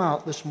point them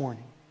out this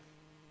morning.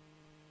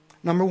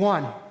 Number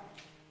 1,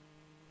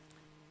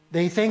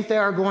 they think they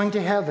are going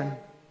to heaven,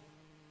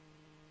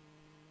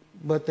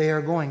 but they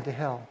are going to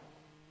hell.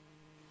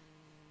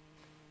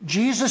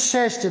 Jesus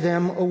says to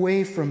them,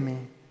 away from me.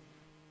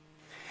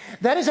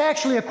 That is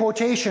actually a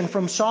quotation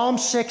from Psalm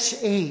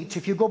 6:8.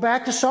 If you go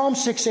back to Psalm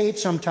 6:8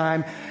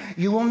 sometime,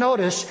 you will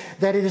notice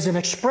that it is an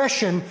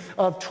expression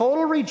of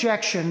total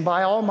rejection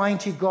by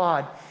Almighty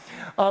God.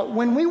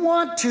 When we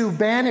want to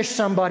banish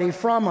somebody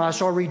from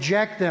us or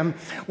reject them,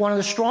 one of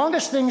the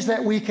strongest things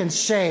that we can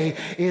say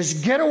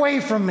is, get away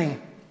from me.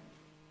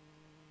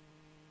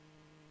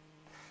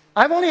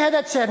 I've only had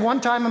that said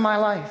one time in my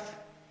life.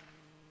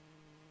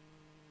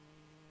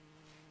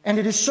 And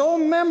it is so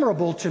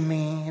memorable to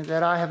me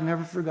that I have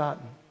never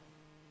forgotten.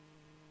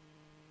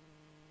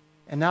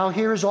 And now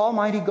here is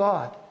Almighty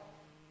God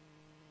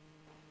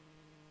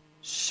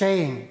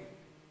saying,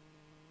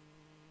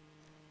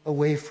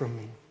 away from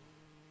me.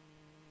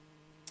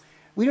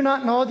 We do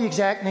not know the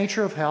exact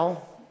nature of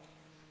hell.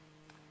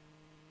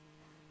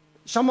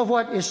 Some of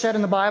what is said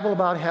in the Bible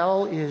about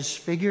hell is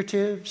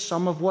figurative.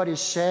 Some of what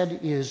is said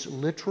is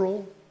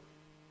literal.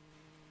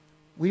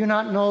 We do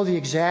not know the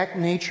exact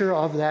nature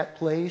of that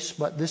place,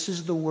 but this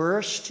is the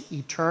worst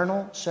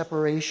eternal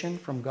separation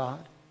from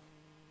God.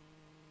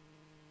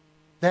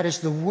 That is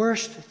the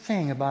worst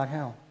thing about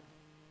hell.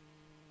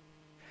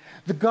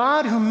 The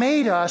God who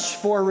made us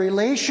for a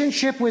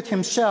relationship with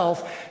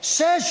Himself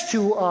says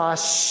to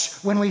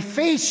us when we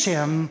face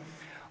Him,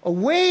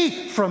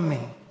 away from me.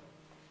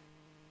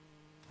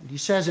 And He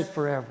says it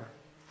forever.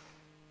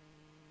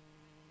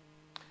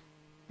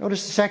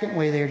 Notice the second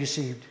way they are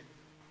deceived.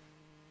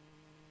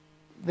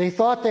 They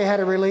thought they had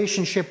a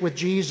relationship with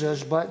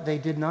Jesus, but they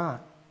did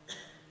not.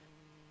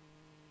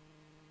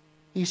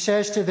 He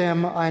says to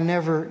them, I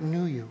never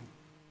knew you.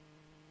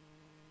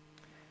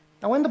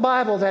 Now, in the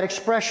Bible, that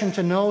expression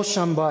to know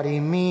somebody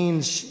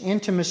means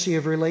intimacy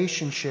of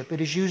relationship. It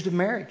is used of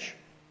marriage.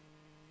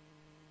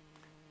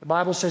 The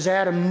Bible says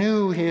Adam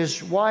knew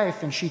his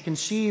wife and she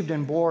conceived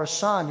and bore a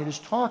son. It is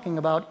talking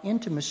about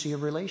intimacy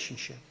of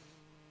relationship.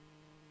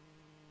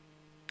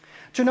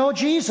 To know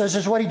Jesus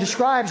is what he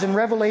describes in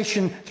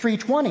Revelation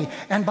 3:20.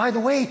 And by the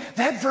way,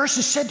 that verse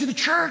is said to the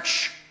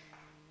church.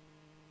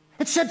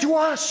 It's said to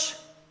us.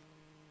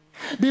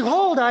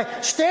 Behold,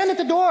 I stand at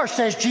the door,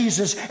 says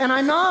Jesus, and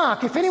I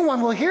knock. If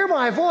anyone will hear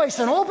my voice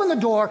and open the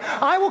door,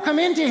 I will come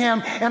into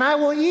him, and I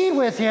will eat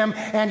with him,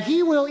 and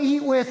he will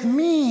eat with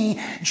me.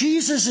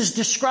 Jesus is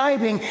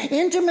describing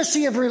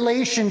intimacy of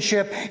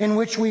relationship in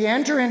which we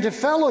enter into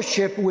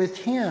fellowship with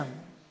him.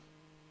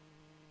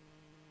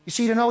 You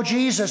see, to know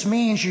Jesus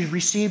means you've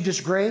received his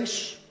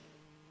grace.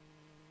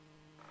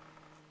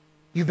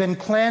 You've been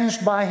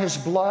cleansed by his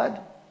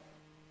blood.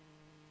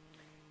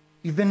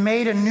 You've been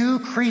made a new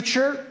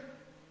creature.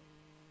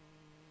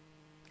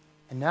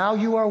 And now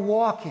you are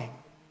walking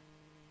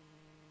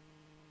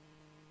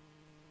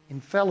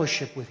in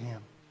fellowship with him.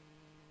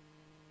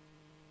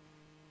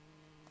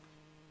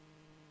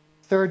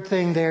 Third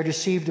thing they're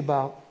deceived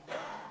about.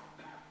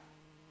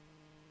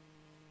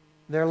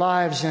 Their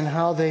lives and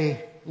how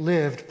they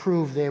lived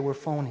proved they were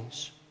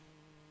phonies.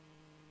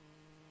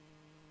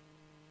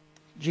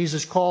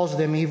 Jesus calls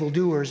them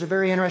evildoers. A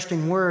very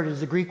interesting word is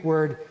the Greek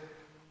word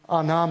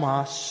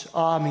anamos.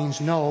 A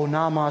means no.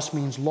 Namos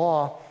means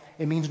law.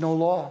 It means no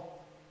law.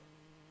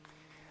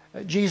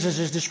 Jesus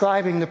is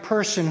describing the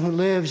person who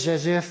lives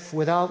as if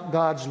without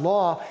God's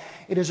law.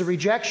 It is a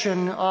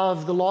rejection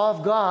of the law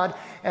of God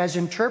as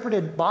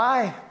interpreted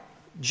by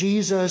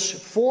Jesus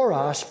for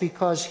us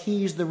because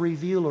he's the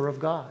revealer of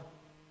God.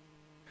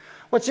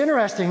 What's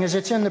interesting is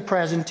it's in the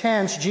present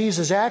tense.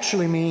 Jesus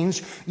actually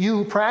means you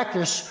who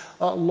practice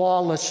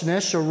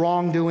lawlessness or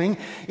wrongdoing.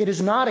 It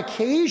is not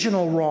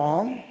occasional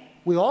wrong.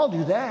 We all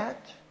do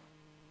that.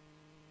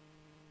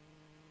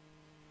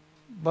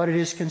 But it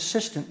is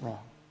consistent wrong.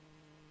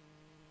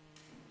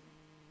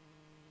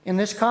 In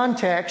this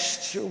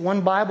context,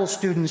 one Bible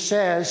student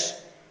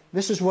says,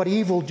 this is what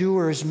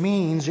evildoers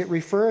means. It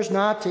refers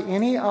not to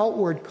any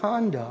outward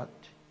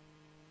conduct,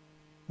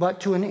 but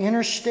to an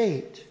inner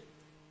state,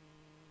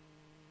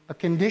 a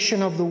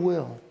condition of the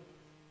will.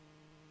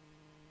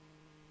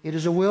 It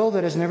is a will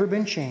that has never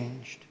been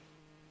changed.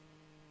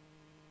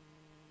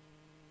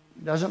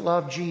 It doesn't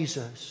love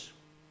Jesus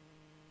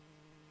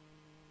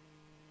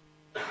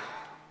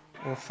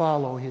or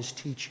follow his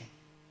teaching.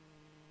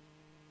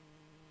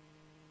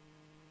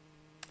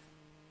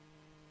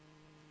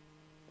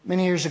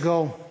 Many years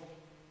ago,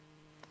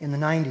 in the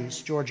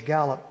 90s, George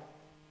Gallup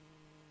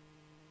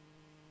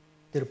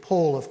did a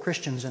poll of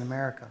Christians in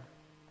America.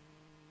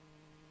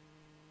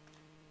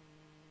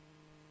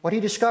 What he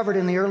discovered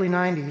in the early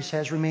 90s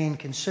has remained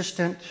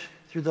consistent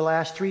through the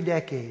last 3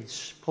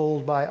 decades,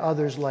 polled by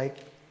others like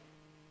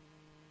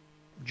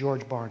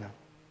George Barna.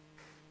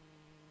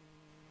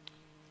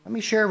 Let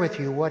me share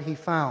with you what he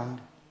found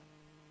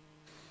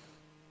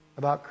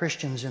about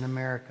Christians in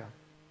America.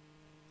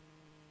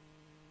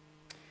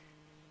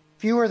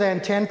 Fewer than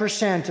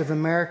 10% of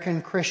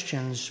American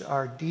Christians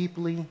are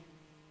deeply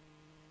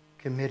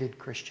committed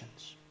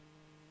Christians.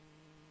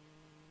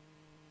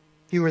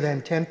 Fewer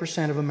than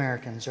 10% of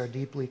Americans are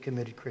deeply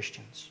committed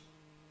Christians.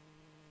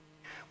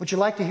 Would you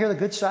like to hear the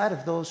good side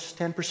of those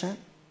 10%?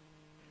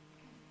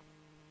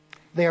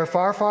 They are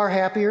far, far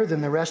happier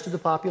than the rest of the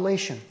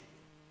population.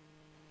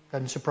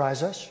 Doesn't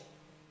surprise us.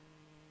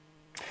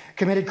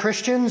 Committed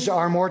Christians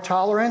are more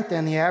tolerant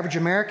than the average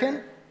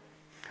American,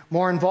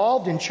 more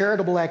involved in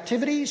charitable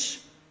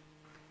activities,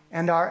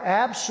 and are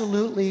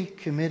absolutely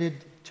committed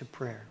to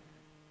prayer.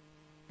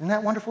 Isn't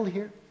that wonderful to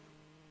hear?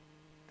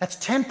 That's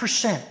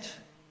 10%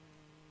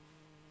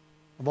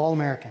 of all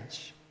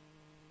Americans.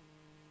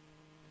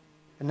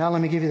 And now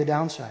let me give you the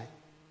downside.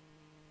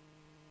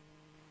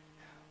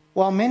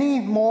 While many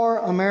more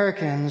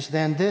Americans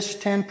than this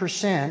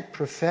 10%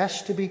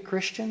 profess to be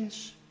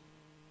Christians,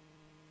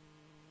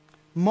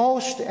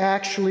 most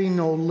actually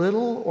know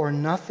little or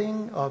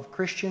nothing of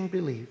Christian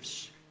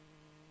beliefs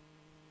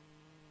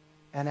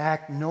and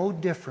act no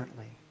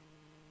differently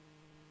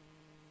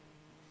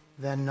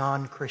than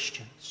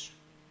non-Christians.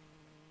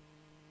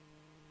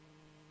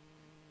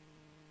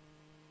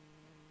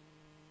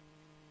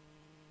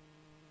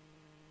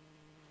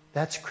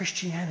 That's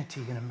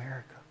Christianity in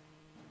America.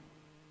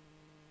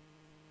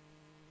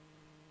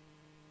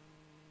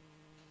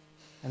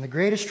 And the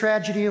greatest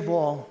tragedy of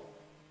all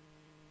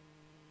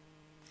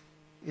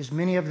is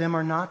many of them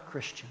are not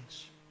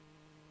Christians.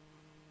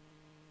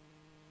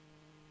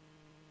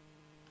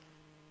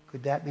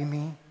 Could that be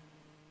me?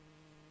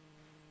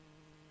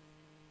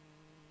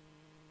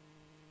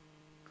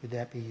 Could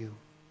that be you?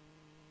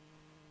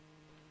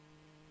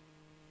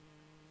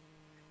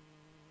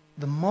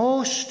 The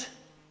most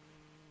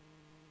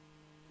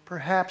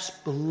perhaps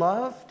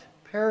beloved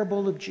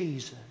parable of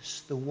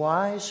Jesus, the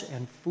wise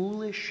and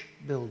foolish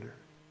builder,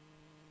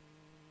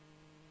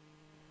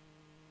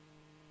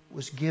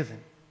 was given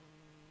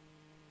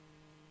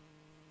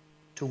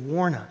to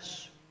warn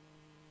us.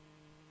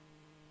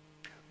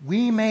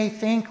 We may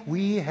think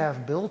we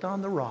have built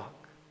on the rock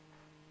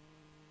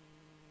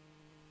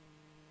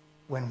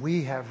when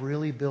we have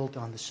really built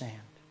on the sand.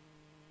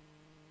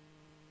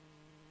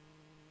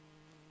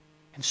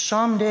 And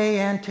someday,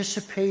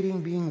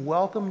 anticipating being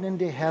welcomed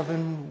into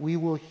heaven, we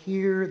will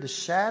hear the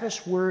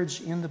saddest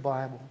words in the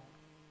Bible.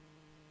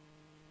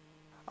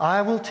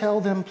 I will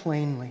tell them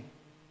plainly,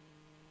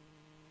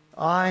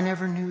 I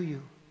never knew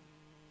you.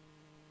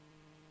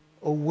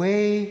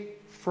 Away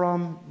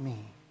from me,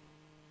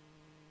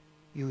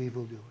 you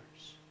evildoers.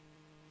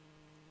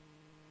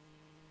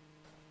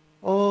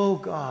 Oh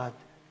God,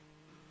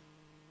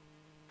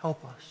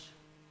 help us.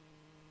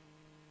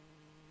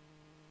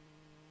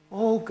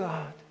 Oh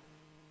God,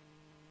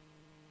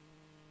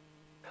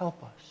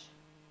 help us.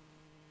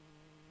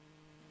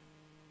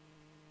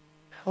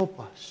 Help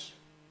us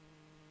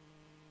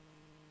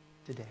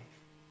today.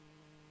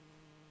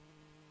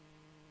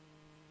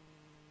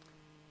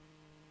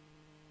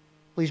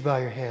 Please bow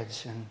your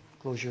heads and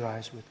close your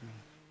eyes with me.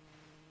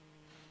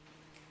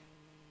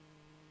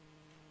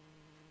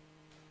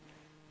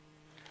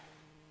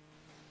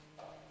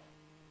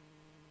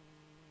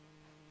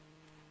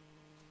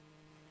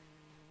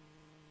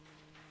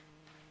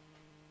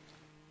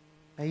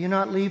 May you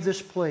not leave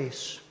this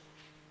place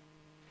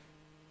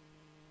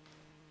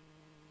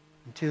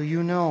until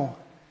you know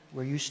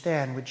where you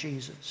stand with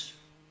Jesus.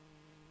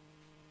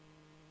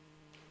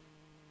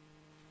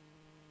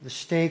 The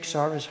stakes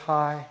are as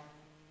high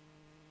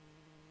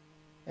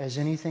as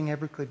anything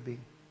ever could be.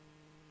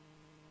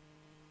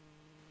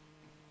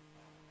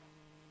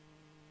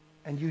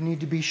 And you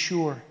need to be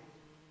sure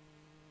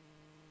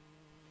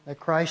that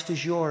Christ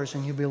is yours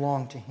and you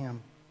belong to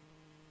Him.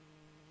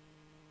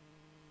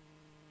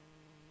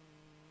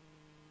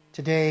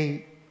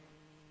 Today,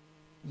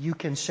 you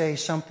can say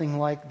something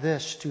like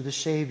this to the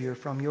Savior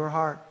from your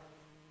heart.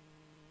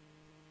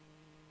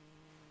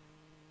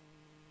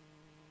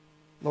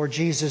 Lord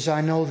Jesus,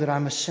 I know that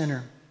I'm a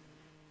sinner.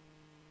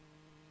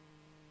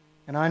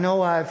 And I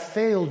know I've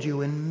failed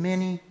you in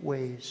many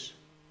ways.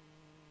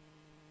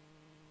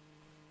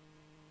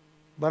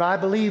 But I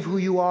believe who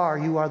you are.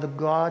 You are the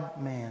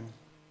God-man.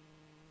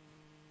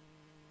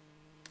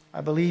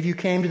 I believe you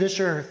came to this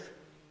earth.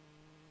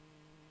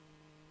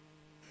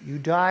 You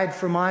died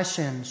for my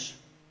sins.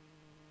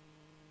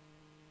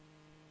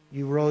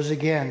 You rose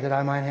again that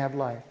I might have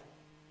life.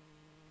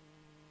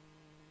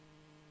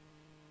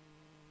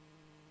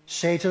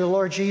 Say to the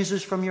Lord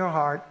Jesus from your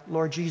heart,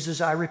 Lord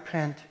Jesus, I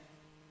repent.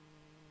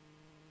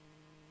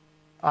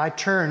 I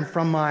turn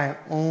from my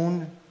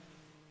own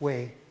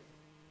way.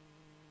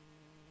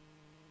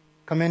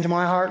 Come into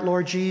my heart,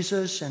 Lord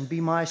Jesus, and be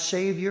my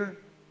Savior.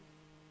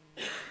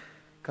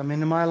 Come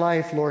into my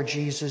life, Lord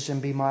Jesus,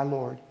 and be my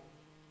Lord.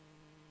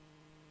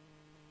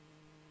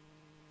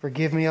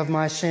 Forgive me of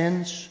my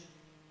sins.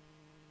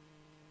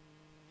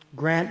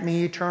 Grant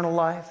me eternal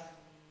life.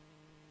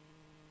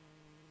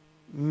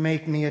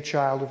 Make me a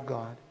child of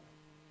God.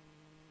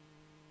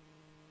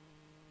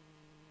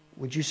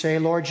 Would you say,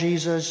 Lord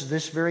Jesus,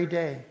 this very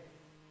day,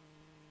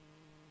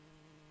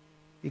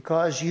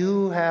 because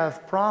you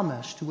have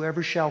promised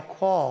whoever shall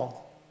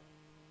call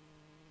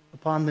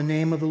upon the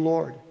name of the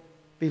Lord,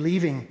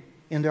 believing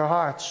in their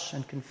hearts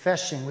and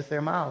confessing with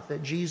their mouth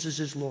that Jesus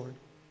is Lord,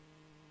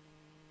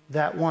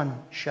 that one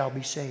shall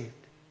be saved.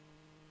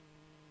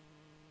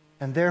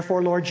 And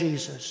therefore, Lord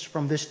Jesus,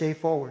 from this day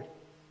forward,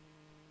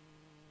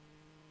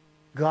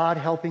 God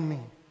helping me,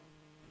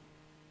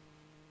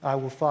 I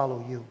will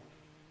follow you.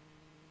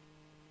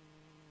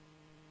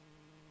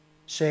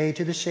 Say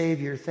to the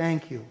Savior,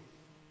 thank you,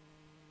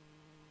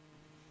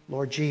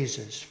 Lord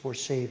Jesus, for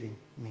saving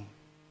me.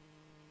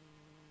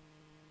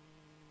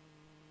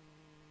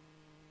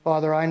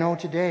 Father, I know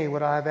today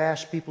what I've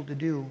asked people to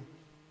do,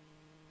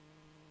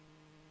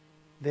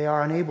 they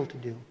are unable to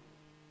do.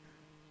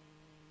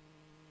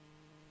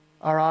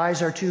 Our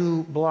eyes are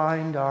too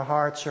blind, our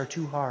hearts are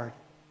too hard.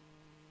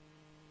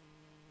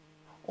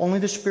 Only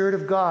the Spirit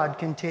of God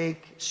can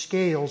take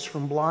scales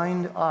from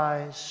blind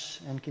eyes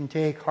and can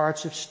take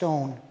hearts of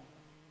stone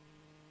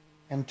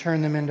and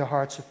turn them into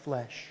hearts of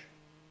flesh.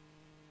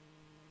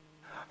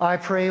 I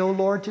pray, O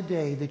Lord,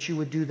 today that you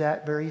would do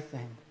that very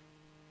thing.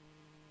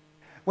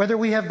 Whether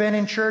we have been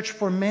in church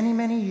for many,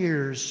 many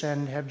years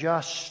and have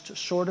just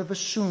sort of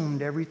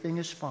assumed everything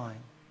is fine,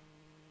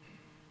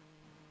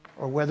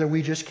 or whether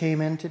we just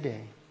came in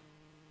today,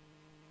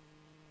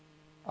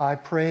 I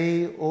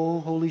pray, O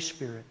Holy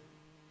Spirit,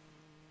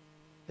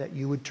 that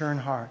you would turn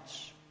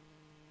hearts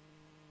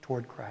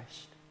toward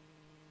Christ.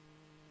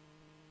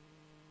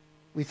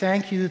 We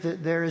thank you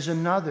that there is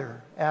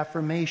another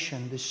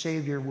affirmation the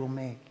Savior will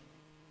make.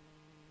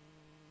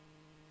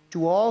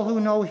 To all who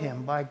know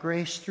him by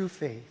grace through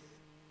faith,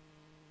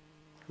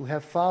 who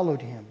have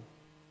followed him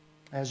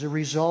as a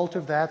result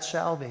of that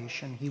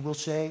salvation, he will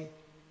say,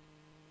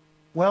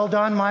 "Well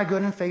done, my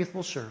good and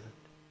faithful servant.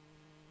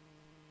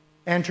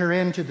 Enter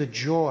into the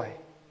joy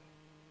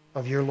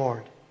of your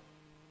Lord."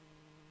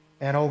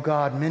 And, oh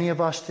God, many of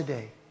us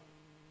today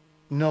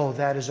know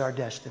that is our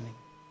destiny.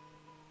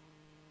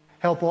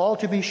 Help all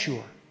to be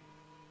sure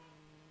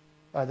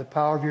by the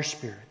power of your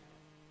Spirit.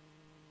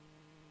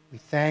 We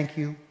thank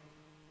you.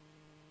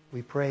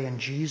 We pray in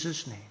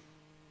Jesus' name.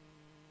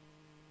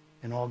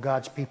 And all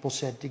God's people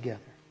said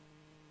together,